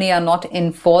company are not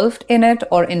involved in it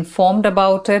or informed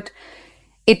about it,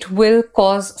 it will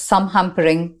cause some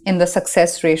hampering in the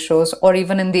success ratios or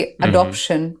even in the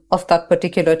adoption of that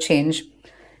particular change.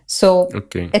 So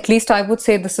at least I would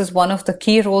say this is one of the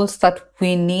key roles that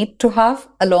we need to have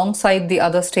alongside the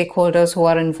other stakeholders who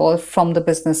are involved from the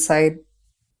business side.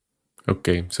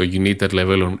 Okay, so you need that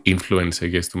level of influence, I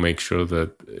guess, to make sure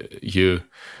that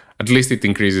at least it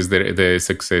increases the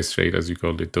success rate, as you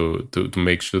called it, to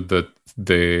make sure that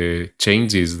the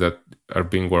changes that are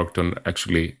being worked on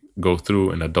actually go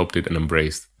through and adopted and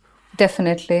embraced.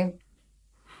 Definitely.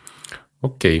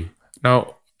 Okay,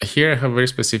 now here I have a very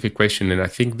specific question, and I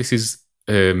think this is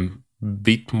a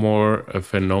bit more a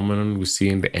phenomenon we see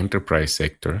in the enterprise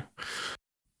sector.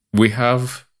 We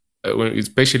have,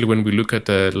 especially when we look at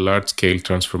a large-scale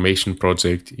transformation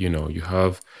project, you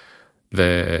have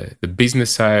the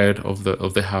business side of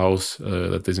the house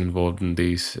that is involved in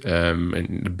this,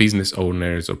 and the business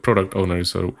owners or product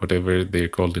owners or whatever they're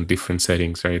called in different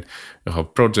settings, right? You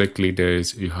have project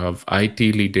leaders, you have IT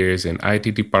leaders and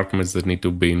IT departments that need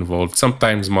to be involved,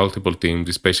 sometimes multiple teams,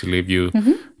 especially if you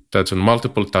touch on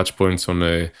multiple touch points on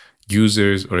a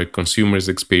users or a consumer's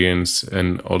experience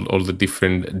and all the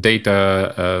different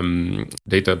data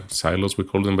silos, we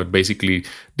call them, but basically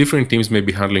different teams may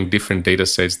be handling different data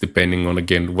sets depending on,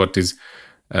 again, what is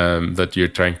that you're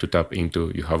trying to tap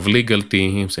into. You have legal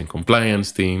teams and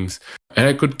compliance teams, and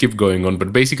I could keep going on,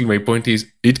 but basically my point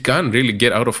is it can really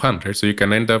get out of hand, right? So you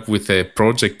can end up with a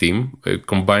project team, a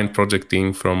combined project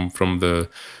team from the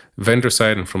vendor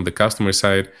side and from the customer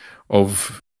side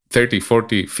of 30,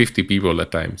 40, 50 people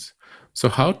at times. So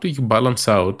how do you balance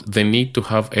out the need to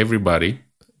have everybody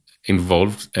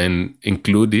involved and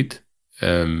included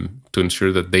to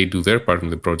ensure that they do their part in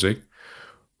the project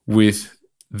with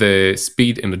the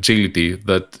speed and agility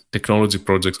that technology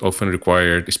projects often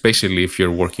require, especially if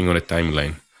you're working on a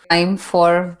timeline? I'm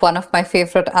for one of my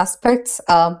favorite aspects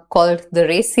called the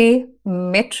RACI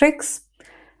matrix,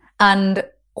 and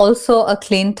also a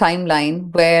clean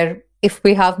timeline where if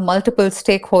we have multiple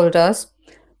stakeholders,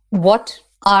 what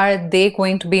are they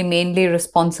going to be mainly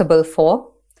responsible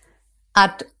for?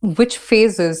 At which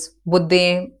phases would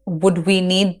we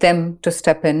need them to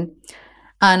step in?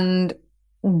 And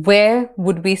where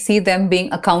would we see them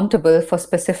being accountable for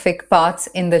specific parts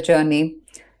in the journey?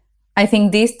 I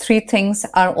think these three things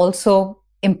are also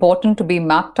important to be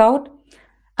mapped out.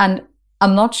 And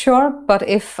I'm not sure, but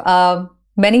if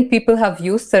many people have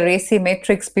used the RACI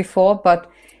matrix before, but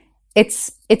it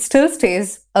still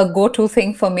stays a go-to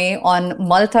thing for me on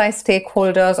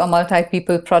multi-stakeholders or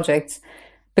multi-people projects,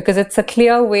 because it's a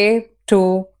clear way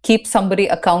to keep somebody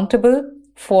accountable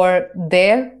for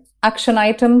their action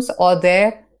items or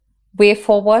their way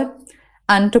forward,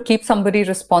 and to keep somebody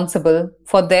responsible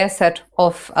for their set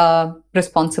of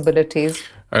responsibilities.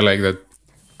 I like that.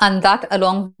 And that,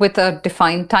 along with a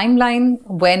defined timeline,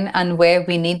 when and where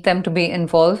we need them to be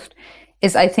involved,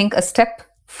 is, I think, a step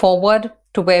forward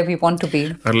to where we want to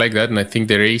be. I like that. And I think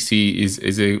the RACI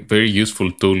is a very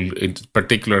useful tool,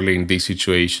 particularly in these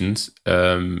situations.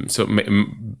 So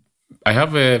I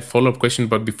have a follow-up question,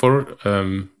 but before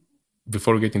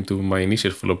getting to my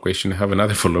initial follow-up question, I have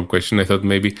another follow-up question. I thought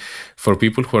maybe for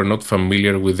people who are not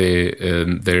familiar with the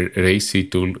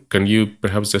RACI tool, can you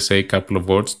perhaps just say a couple of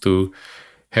words to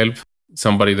help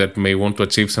somebody that may want to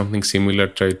achieve something similar,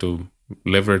 try to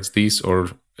leverage this, or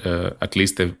at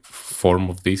least a form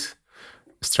of this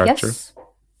structure? Yes,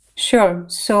 sure.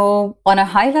 So on a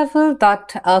high level,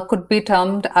 that could be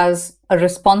termed as a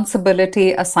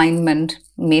responsibility assignment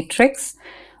matrix,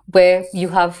 where you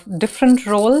have different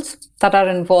roles that are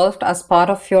involved as part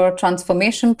of your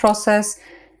transformation process.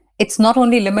 It's not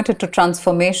only limited to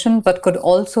transformation, but could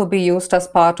also be used as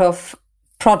part of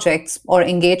projects or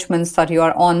engagements that you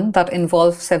are on that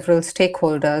involve several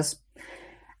stakeholders.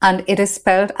 And it is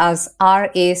spelled as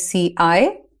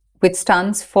RACI, which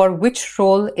stands for which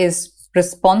role is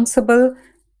responsible,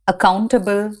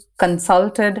 accountable,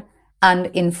 consulted, and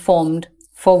informed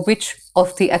for which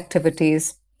of the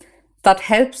activities. That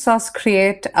helps us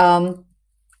create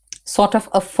sort of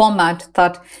a format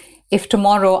that if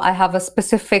tomorrow I have a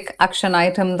specific action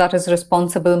item that is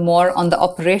responsible more on the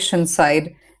operations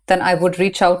side, then I would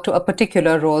reach out to a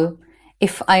particular role.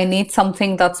 If I need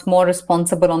something that's more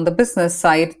responsible on the business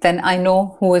side, then I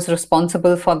know who is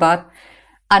responsible for that.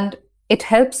 And it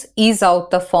helps ease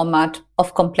out the format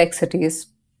of complexities.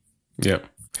 Yeah.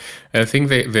 I think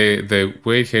the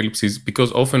way it helps is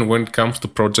because often when it comes to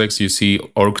projects, you see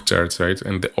org charts, right?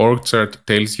 And the org chart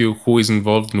tells you who is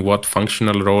involved in what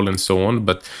functional role and so on,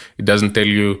 but it doesn't tell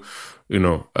you,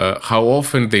 how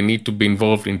often they need to be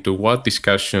involved into what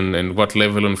discussion and what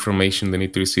level of information they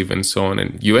need to receive and so on.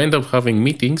 And you end up having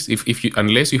meetings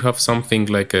unless you have something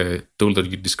like a tool that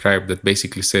you described that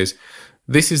basically says,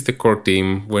 this is the core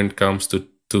team when it comes to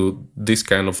this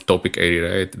kind of topic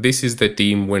area, right? This is the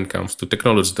team when it comes to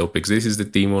technology topics. This is the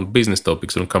team on business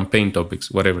topics, on campaign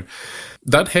topics, whatever.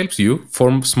 That helps you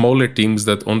form smaller teams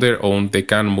that on their own, they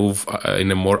can move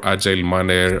in a more agile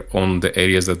manner on the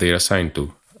areas that they are assigned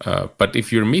to. But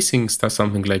if you're missing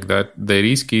something like that, the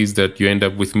risk is that you end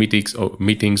up with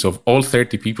meetings of all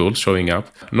 30 people showing up,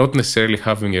 not necessarily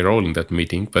having a role in that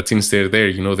meeting, but since they're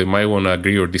there, they might want to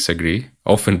agree or disagree,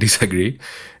 often disagree,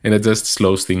 and it just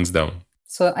slows things down.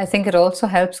 So I think it also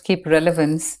helps keep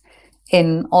relevance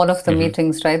in all of the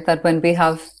meetings, right? That when we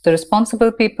have the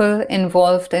responsible people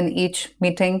involved in each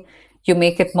meeting, you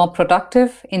make it more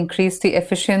productive, increase the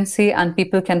efficiency, and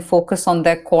people can focus on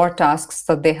their core tasks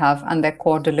that they have and their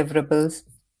core deliverables.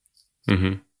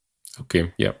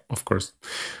 Okay, yeah, of course.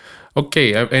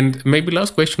 Okay, and maybe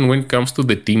last question when it comes to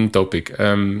the team topic.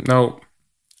 Now,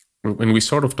 when we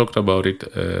sort of talked about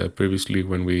it previously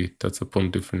when we touched upon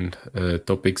different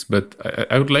topics, but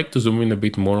I would like to zoom in a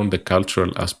bit more on the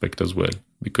cultural aspect as well,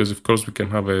 because of course we can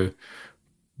have a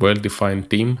well-defined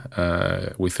team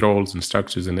with roles and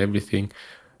structures and everything.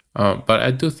 But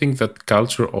I do think that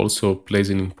culture also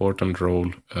plays an important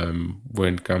role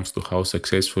when it comes to how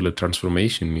successful a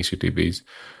transformation initiative is.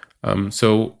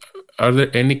 So are there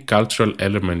any cultural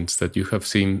elements that you have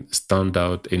seen stand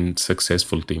out in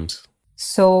successful teams?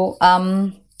 So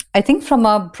I think from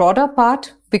a broader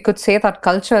part, we could say that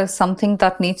culture is something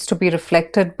that needs to be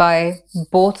reflected by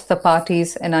both the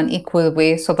parties in an equal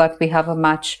way so that we have a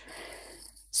match.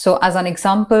 So as an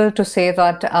example, to say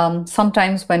that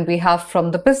sometimes when we have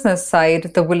from the business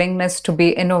side, the willingness to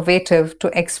be innovative, to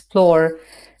explore,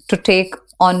 to take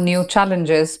on new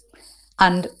challenges,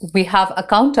 and we have a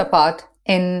counterpart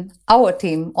in our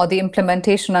team or the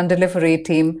implementation and delivery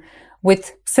team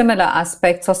with similar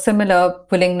aspects or similar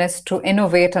willingness to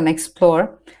innovate and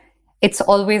explore, it's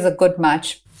always a good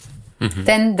match.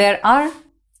 Then there are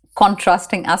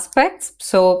contrasting aspects.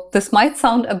 So this might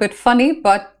sound a bit funny,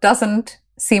 but doesn't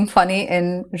seem funny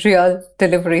in real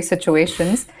delivery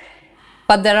situations.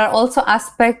 But there are also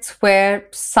aspects where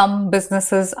some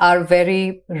businesses are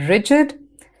very rigid.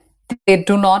 They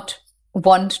do not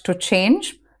want to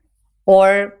change,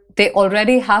 or they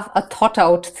already have a thought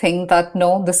out thing that,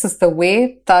 no, this is the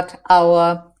way that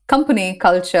our company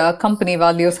culture, company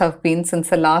values have been since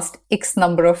the last X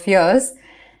number of years.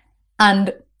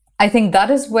 And I think that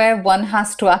is where one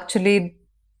has to actually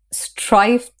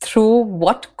strive through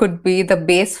what could be the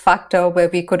base factor where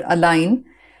we could align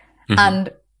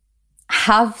and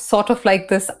have sort of like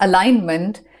this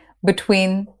alignment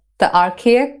between the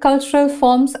archaic cultural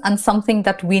forms and something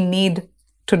that we need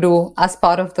to do as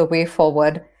part of the way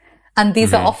forward. And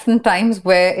these are often times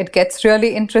where it gets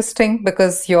really interesting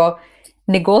because your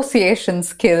negotiation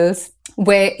skills,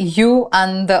 where you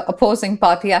and the opposing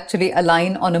party actually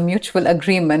align on a mutual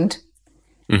agreement,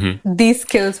 these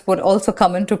skills would also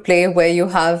come into play where you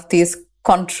have these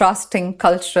contrasting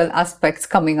cultural aspects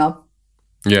coming up.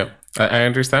 Yeah, I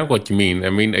understand what you mean. I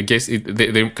mean, I guess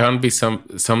there can be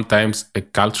sometimes a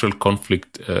cultural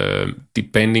conflict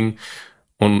depending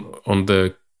on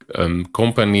the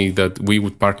company that we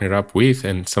would partner up with,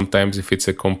 and sometimes if it's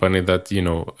a company that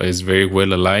is very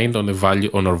well aligned on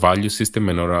our value system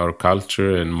and on our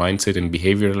culture and mindset and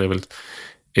behavior levels,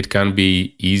 it can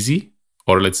be easy.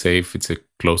 Or let's say if it's a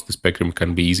close to spectrum, it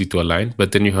can be easy to align.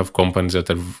 But then you have companies that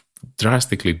are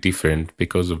drastically different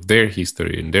because of their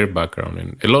history and their background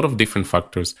and a lot of different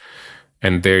factors.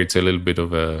 And there it's a little bit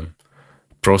of a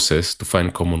process to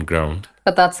find common ground.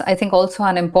 But that's, I think, also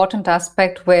an important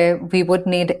aspect where we would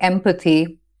need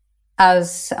empathy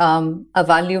as a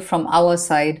value from our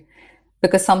side,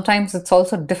 because sometimes it's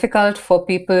also difficult for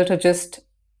people to just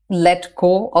let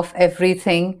go of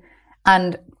everything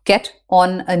and get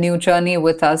on a new journey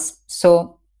with us.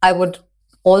 So I would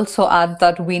also add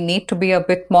that we need to be a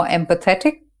bit more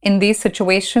empathetic in these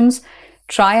situations,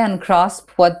 try and grasp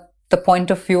what the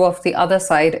point of view of the other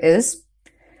side is.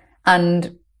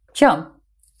 And yeah,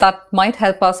 that might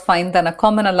help us find then a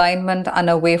common alignment and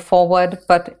a way forward,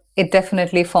 but it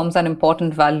definitely forms an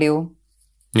important value.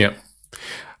 Yeah.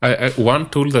 One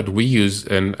tool that we use,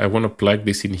 and I want to plug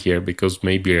this in here because it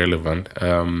may be relevant,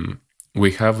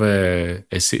 we have a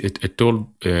tool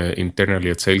internally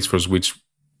at Salesforce, which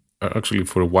actually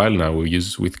for a while now we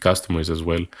use with customers as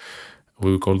well.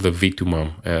 We call the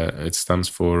V2MOM. It stands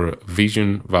for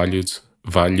Vision, Values,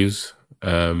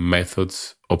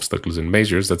 Methods, Obstacles, and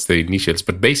Measures. That's the initials.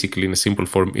 But basically, in a simple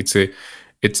form, it's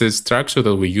a structure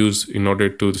that we use in order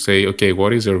to say, okay,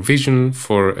 what is our vision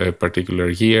for a particular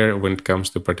year when it comes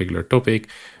to a particular topic?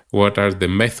 What are the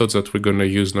methods that we're going to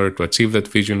use in order to achieve that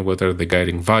vision? What are the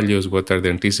guiding values? What are the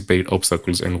anticipated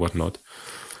obstacles and whatnot?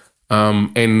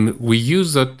 And we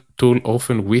use that tool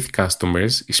often with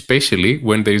customers, especially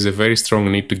when there is a very strong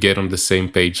need to get on the same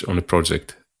page on a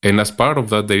project. And as part of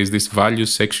that, there is this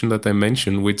values section that I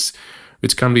mentioned, which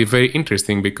can be very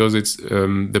interesting because it's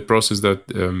the process that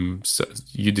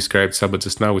you described, Saba,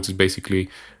 just now, which is basically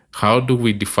how do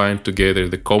we define together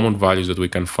the common values that we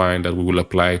can find that we will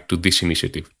apply to this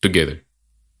initiative together.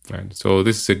 Right? So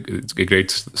this is a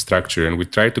great structure, and we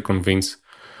try to convince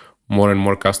more and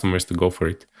more customers to go for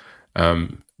it.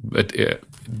 But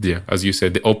as you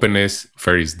said, the openness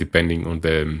varies depending on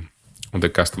the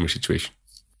customer situation.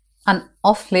 And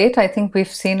of late, I think we've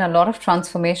seen a lot of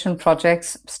transformation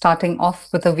projects starting off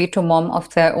with a V2MOM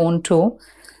of their own too.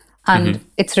 And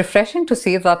it's refreshing to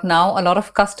see that now a lot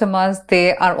of customers,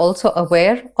 they are also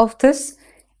aware of this.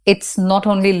 It's not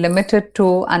only limited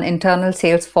to an internal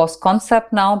Salesforce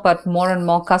concept now, but more and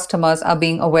more customers are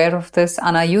being aware of this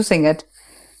and are using it.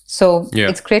 So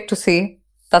It's great to see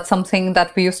that something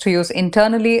that we used to use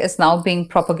internally is now being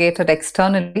propagated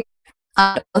externally,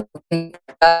 and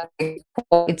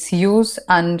its use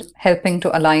and helping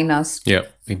to align us. Yeah,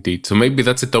 indeed. So maybe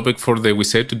that's a topic for we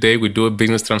said today we do a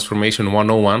business transformation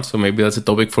 101. So maybe that's a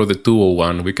topic for the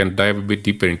 201. We can dive a bit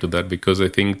deeper into that because I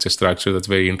think it's a structure that's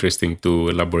very interesting to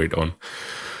elaborate on.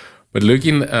 But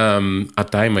looking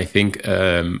at time, I think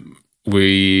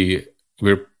we're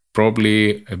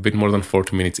probably a bit more than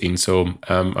 40 minutes in. So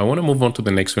I want to move on to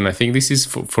the next one. I think this is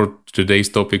for today's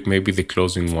topic, maybe the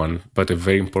closing one, but a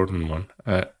very important one.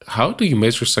 How do you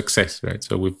measure success, right?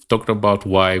 So we've talked about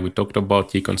why, we talked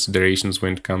about key considerations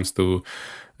when it comes to,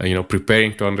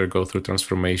 preparing to undergo through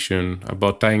transformation,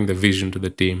 about tying the vision to the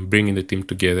team, bringing the team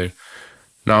together.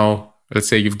 Now, let's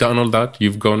say you've done all that,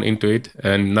 you've gone into it,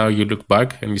 and now you look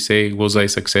back and you say, was I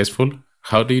successful?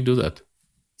 How do you do that?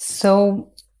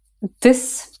 So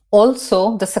this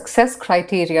also, the success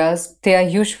criteria, they are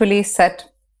usually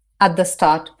set at the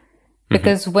start.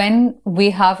 Because when we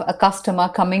have a customer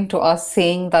coming to us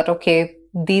saying that, okay,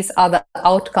 these are the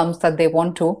outcomes that they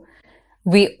want to,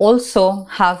 we also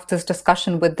have this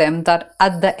discussion with them that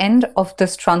at the end of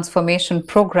this transformation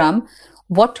program,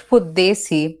 what would they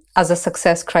see as a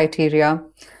success criteria?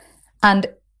 And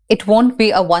it won't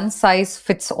be a one size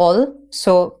fits all.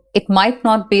 So it might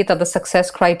not be that the success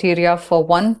criteria for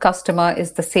one customer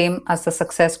is the same as the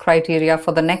success criteria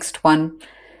for the next one,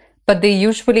 but they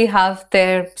usually have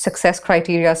their success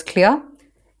criteria clear.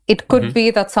 It could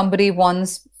be that somebody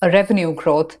wants a revenue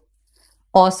growth,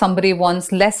 or somebody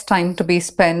wants less time to be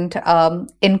spent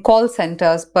in call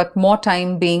centers, but more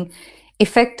time being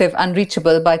effective and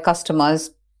reachable by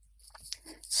customers.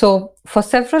 So for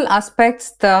several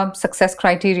aspects, the success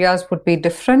criteria would be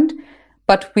different,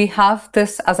 but we have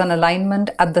this as an alignment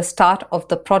at the start of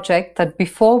the project that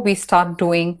before we start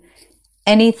doing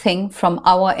anything from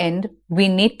our end, we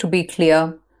need to be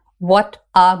clear what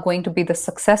are going to be the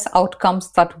success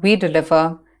outcomes that we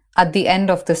deliver at the end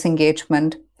of this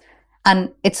engagement.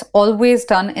 And it's always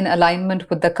done in alignment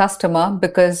with the customer,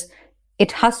 because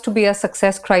it has to be a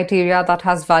success criteria that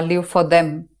has value for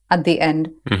them at the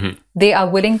end. They are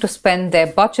willing to spend their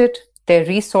budget, their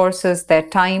resources, their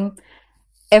time,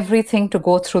 everything to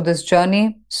go through this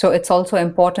journey. So it's also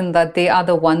important that they are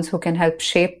the ones who can help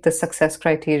shape the success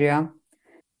criteria.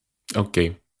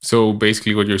 Okay. So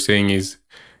basically what you're saying is,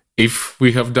 if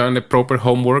we have done the proper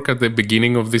homework at the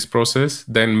beginning of this process,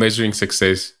 then measuring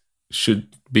success should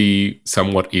be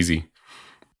somewhat easy.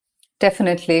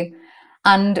 Definitely.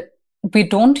 And we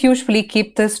don't usually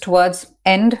keep this towards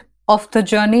end of the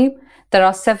journey. There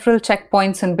are several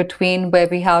checkpoints in between where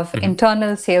we have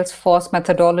internal Salesforce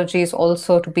methodologies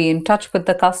also to be in touch with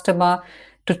the customer,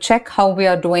 to check how we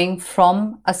are doing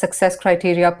from a success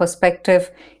criteria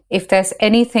perspective, if there's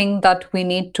anything that we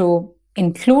need to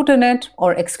include in it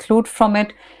or exclude from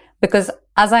it. Because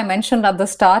as I mentioned at the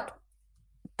start,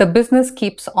 the business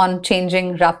keeps on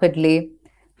changing rapidly.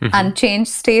 And change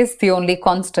stays the only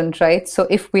constant, right? So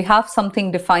if we have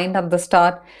something defined at the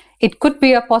start, it could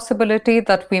be a possibility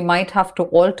that we might have to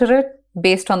alter it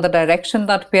based on the direction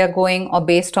that we are going or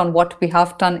based on what we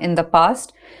have done in the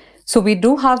past. So we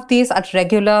do have these at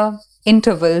regular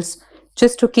intervals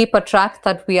just to keep a track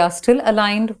that we are still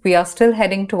aligned, we are still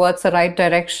heading towards the right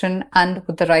direction and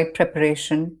with the right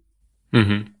preparation.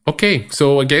 Okay,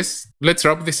 so I guess let's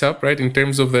wrap this up, right? In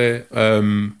terms of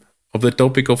the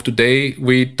topic of today,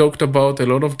 we talked about a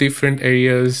lot of different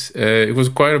areas. It was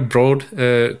quite a broad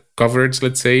coverage,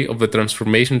 let's say, of the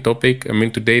transformation topic. I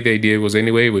mean, today the idea was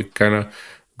anyway, we kind of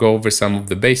go over some of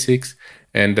the basics,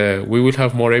 and we will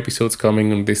have more episodes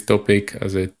coming on this topic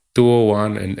as a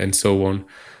 201 and so on.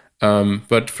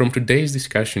 But from today's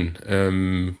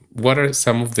discussion, what are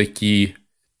some of the key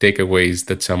takeaways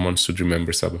that someone should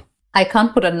remember, Saba? I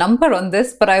can't put a number on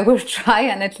this, but I will try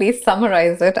and at least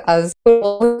summarize it as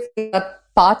a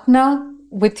partner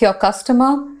with your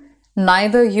customer.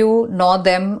 Neither you nor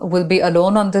them will be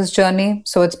alone on this journey.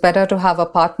 So it's better to have a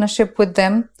partnership with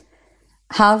them,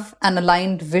 have an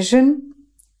aligned vision,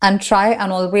 and try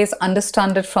and always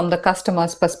understand it from the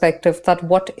customer's perspective, that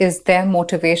what is their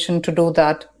motivation to do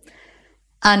that.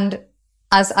 And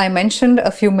as I mentioned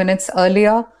a few minutes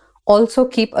earlier, also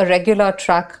keep a regular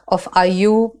track of, are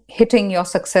you hitting your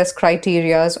success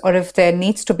criteria, or if there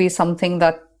needs to be something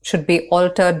that should be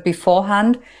altered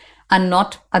beforehand and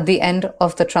not at the end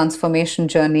of the transformation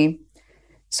journey.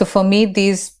 So for me,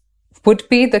 these would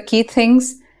be the key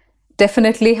things.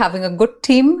 Definitely having a good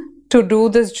team to do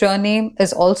this journey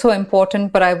is also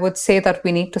important, but I would say that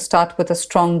we need to start with a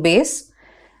strong base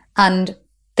and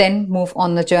then move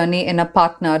on the journey in a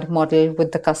partnered model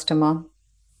with the customer.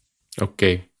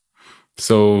 Okay.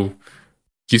 So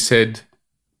you said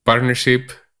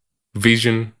partnership,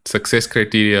 vision, success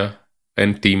criteria,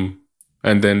 and team,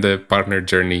 and then the partner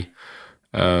journey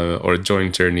or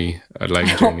joint journey, aligned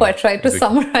journey. I hope I tried to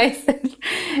summarize it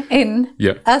in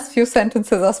as few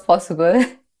sentences as possible.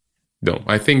 No,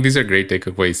 I think these are great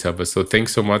takeaways, Saba. So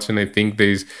thanks so much. And I think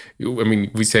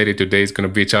we said it today, it's going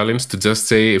to be a challenge to just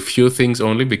say a few things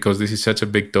only because this is such a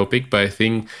big topic. But I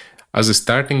think as a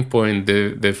starting point,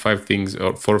 the 5 things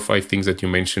or 4 or 5 things that you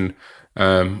mentioned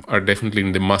are definitely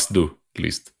in the must-do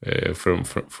list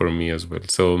for me as well.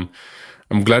 So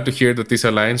I'm glad to hear that this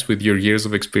aligns with your years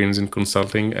of experience in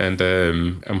consulting, and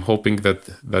I'm hoping that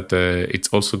it's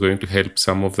also going to help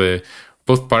some of the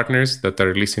both partners that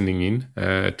are listening in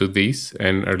to this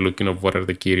and are looking at what are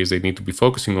the key areas they need to be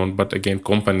focusing on. But again,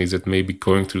 companies that may be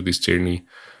going through this journey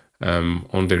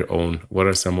on their own, what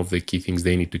are some of the key things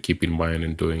they need to keep in mind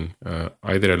and doing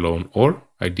either alone or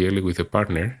ideally with a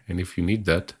partner. And if you need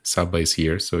that, Saba is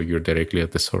here, so you're directly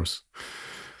at the source.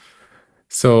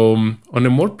 So on a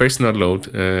more personal note,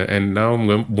 and now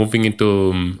I'm moving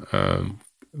into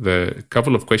the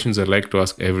couple of questions I like to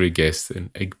ask every guest, and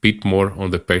a bit more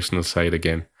on the personal side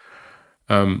again.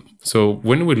 So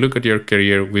when we look at your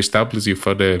career, we established you've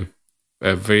had a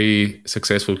a very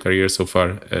successful career so far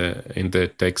in the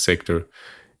tech sector.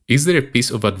 Is there a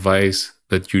piece of advice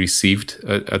that you received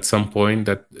at some point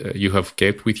that you have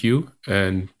kept with you?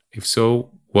 And if so,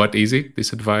 what is it,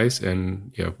 this advice?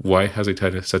 And why has it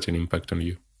had such an impact on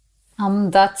you?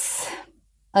 That's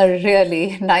a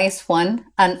really nice one.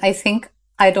 And I think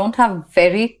I don't have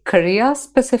very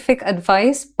career-specific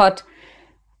advice, but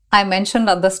I mentioned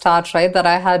at the start, right, that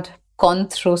I had gone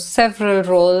through several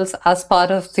roles as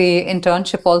part of the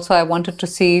internship. Also, I wanted to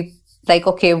see, like,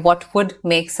 okay, what would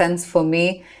make sense for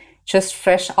me just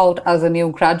fresh out as a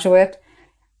new graduate.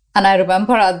 And I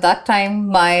remember at that time,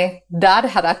 my dad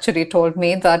had actually told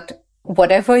me that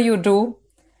whatever you do,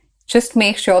 just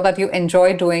make sure that you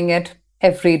enjoy doing it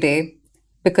every day,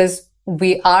 because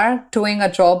we are doing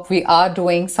a job, we are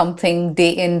doing something day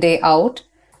in, day out.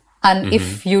 And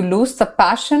if you lose the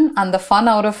passion and the fun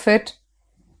out of it,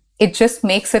 it just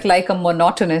makes it like a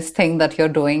monotonous thing that you're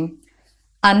doing.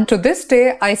 And to this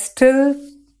day, I still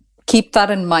keep that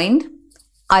in mind.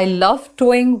 I love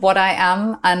doing what I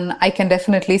am, and I can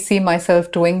definitely see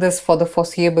myself doing this for the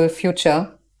foreseeable future.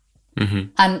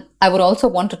 And I would also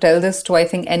want to tell this to, I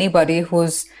think, anybody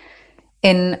who's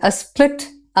in a split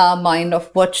mind of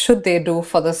what should they do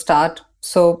for the start.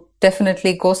 So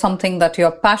definitely go something that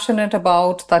you're passionate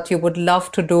about, that you would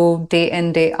love to do day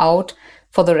in, day out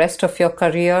for the rest of your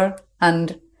career.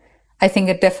 And I think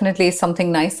it definitely is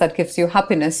something nice that gives you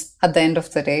happiness at the end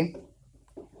of the day.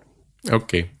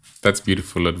 Okay, that's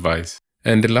beautiful advice.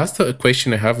 And the last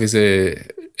question I have is a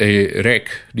rec.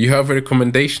 Do you have a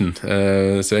recommendation?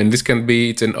 And this can be,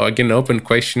 it's an open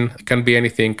question. It can be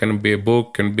anything, can be a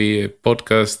book, can be a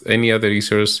podcast, any other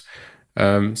resource.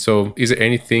 So is there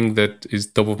anything that is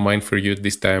top of mind for you at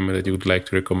this time that you would like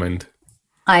to recommend?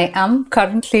 I am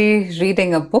currently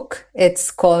reading a book. It's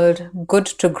called Good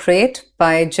to Great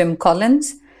by Jim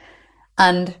Collins.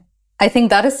 And I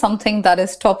think that is something that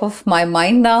is top of my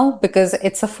mind now, because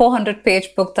it's a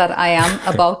 400-page book that I am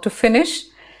about to finish.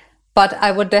 But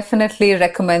I would definitely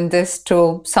recommend this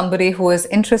to somebody who is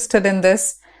interested in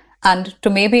this. And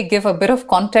to maybe give a bit of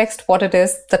context what it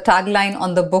is, the tagline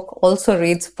on the book also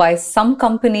reads, "Why some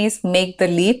companies make the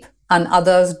leap and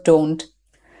others don't."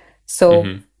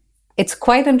 So it's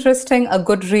quite interesting, a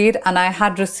good read. And I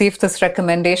had received this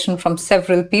recommendation from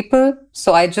several people.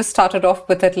 So I just started off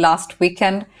with it last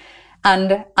weekend.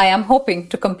 And I am hoping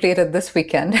to complete it this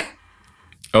weekend.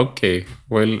 Okay.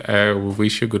 Well, I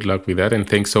wish you good luck with that. And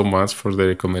thanks so much for the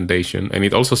recommendation. And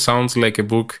it also sounds like a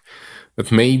book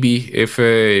that maybe if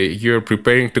you're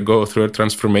preparing to go through a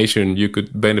transformation, you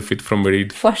could benefit from a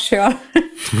read. For sure.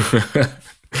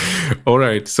 All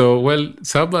right. So, well,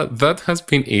 Saba, that has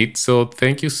been it. So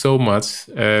thank you so much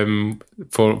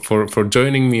for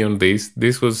joining me on this.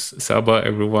 This was Saba,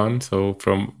 everyone. So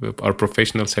from our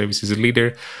professional services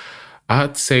leader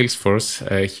at Salesforce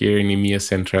here in EMEA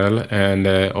Central, and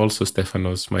also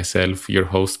Stefanos, myself, your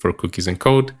host for Cookies and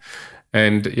Code.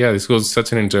 And yeah, this was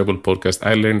such an enjoyable podcast.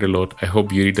 I learned a lot. I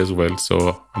hope you did as well.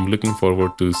 So I'm looking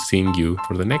forward to seeing you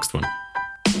for the next one.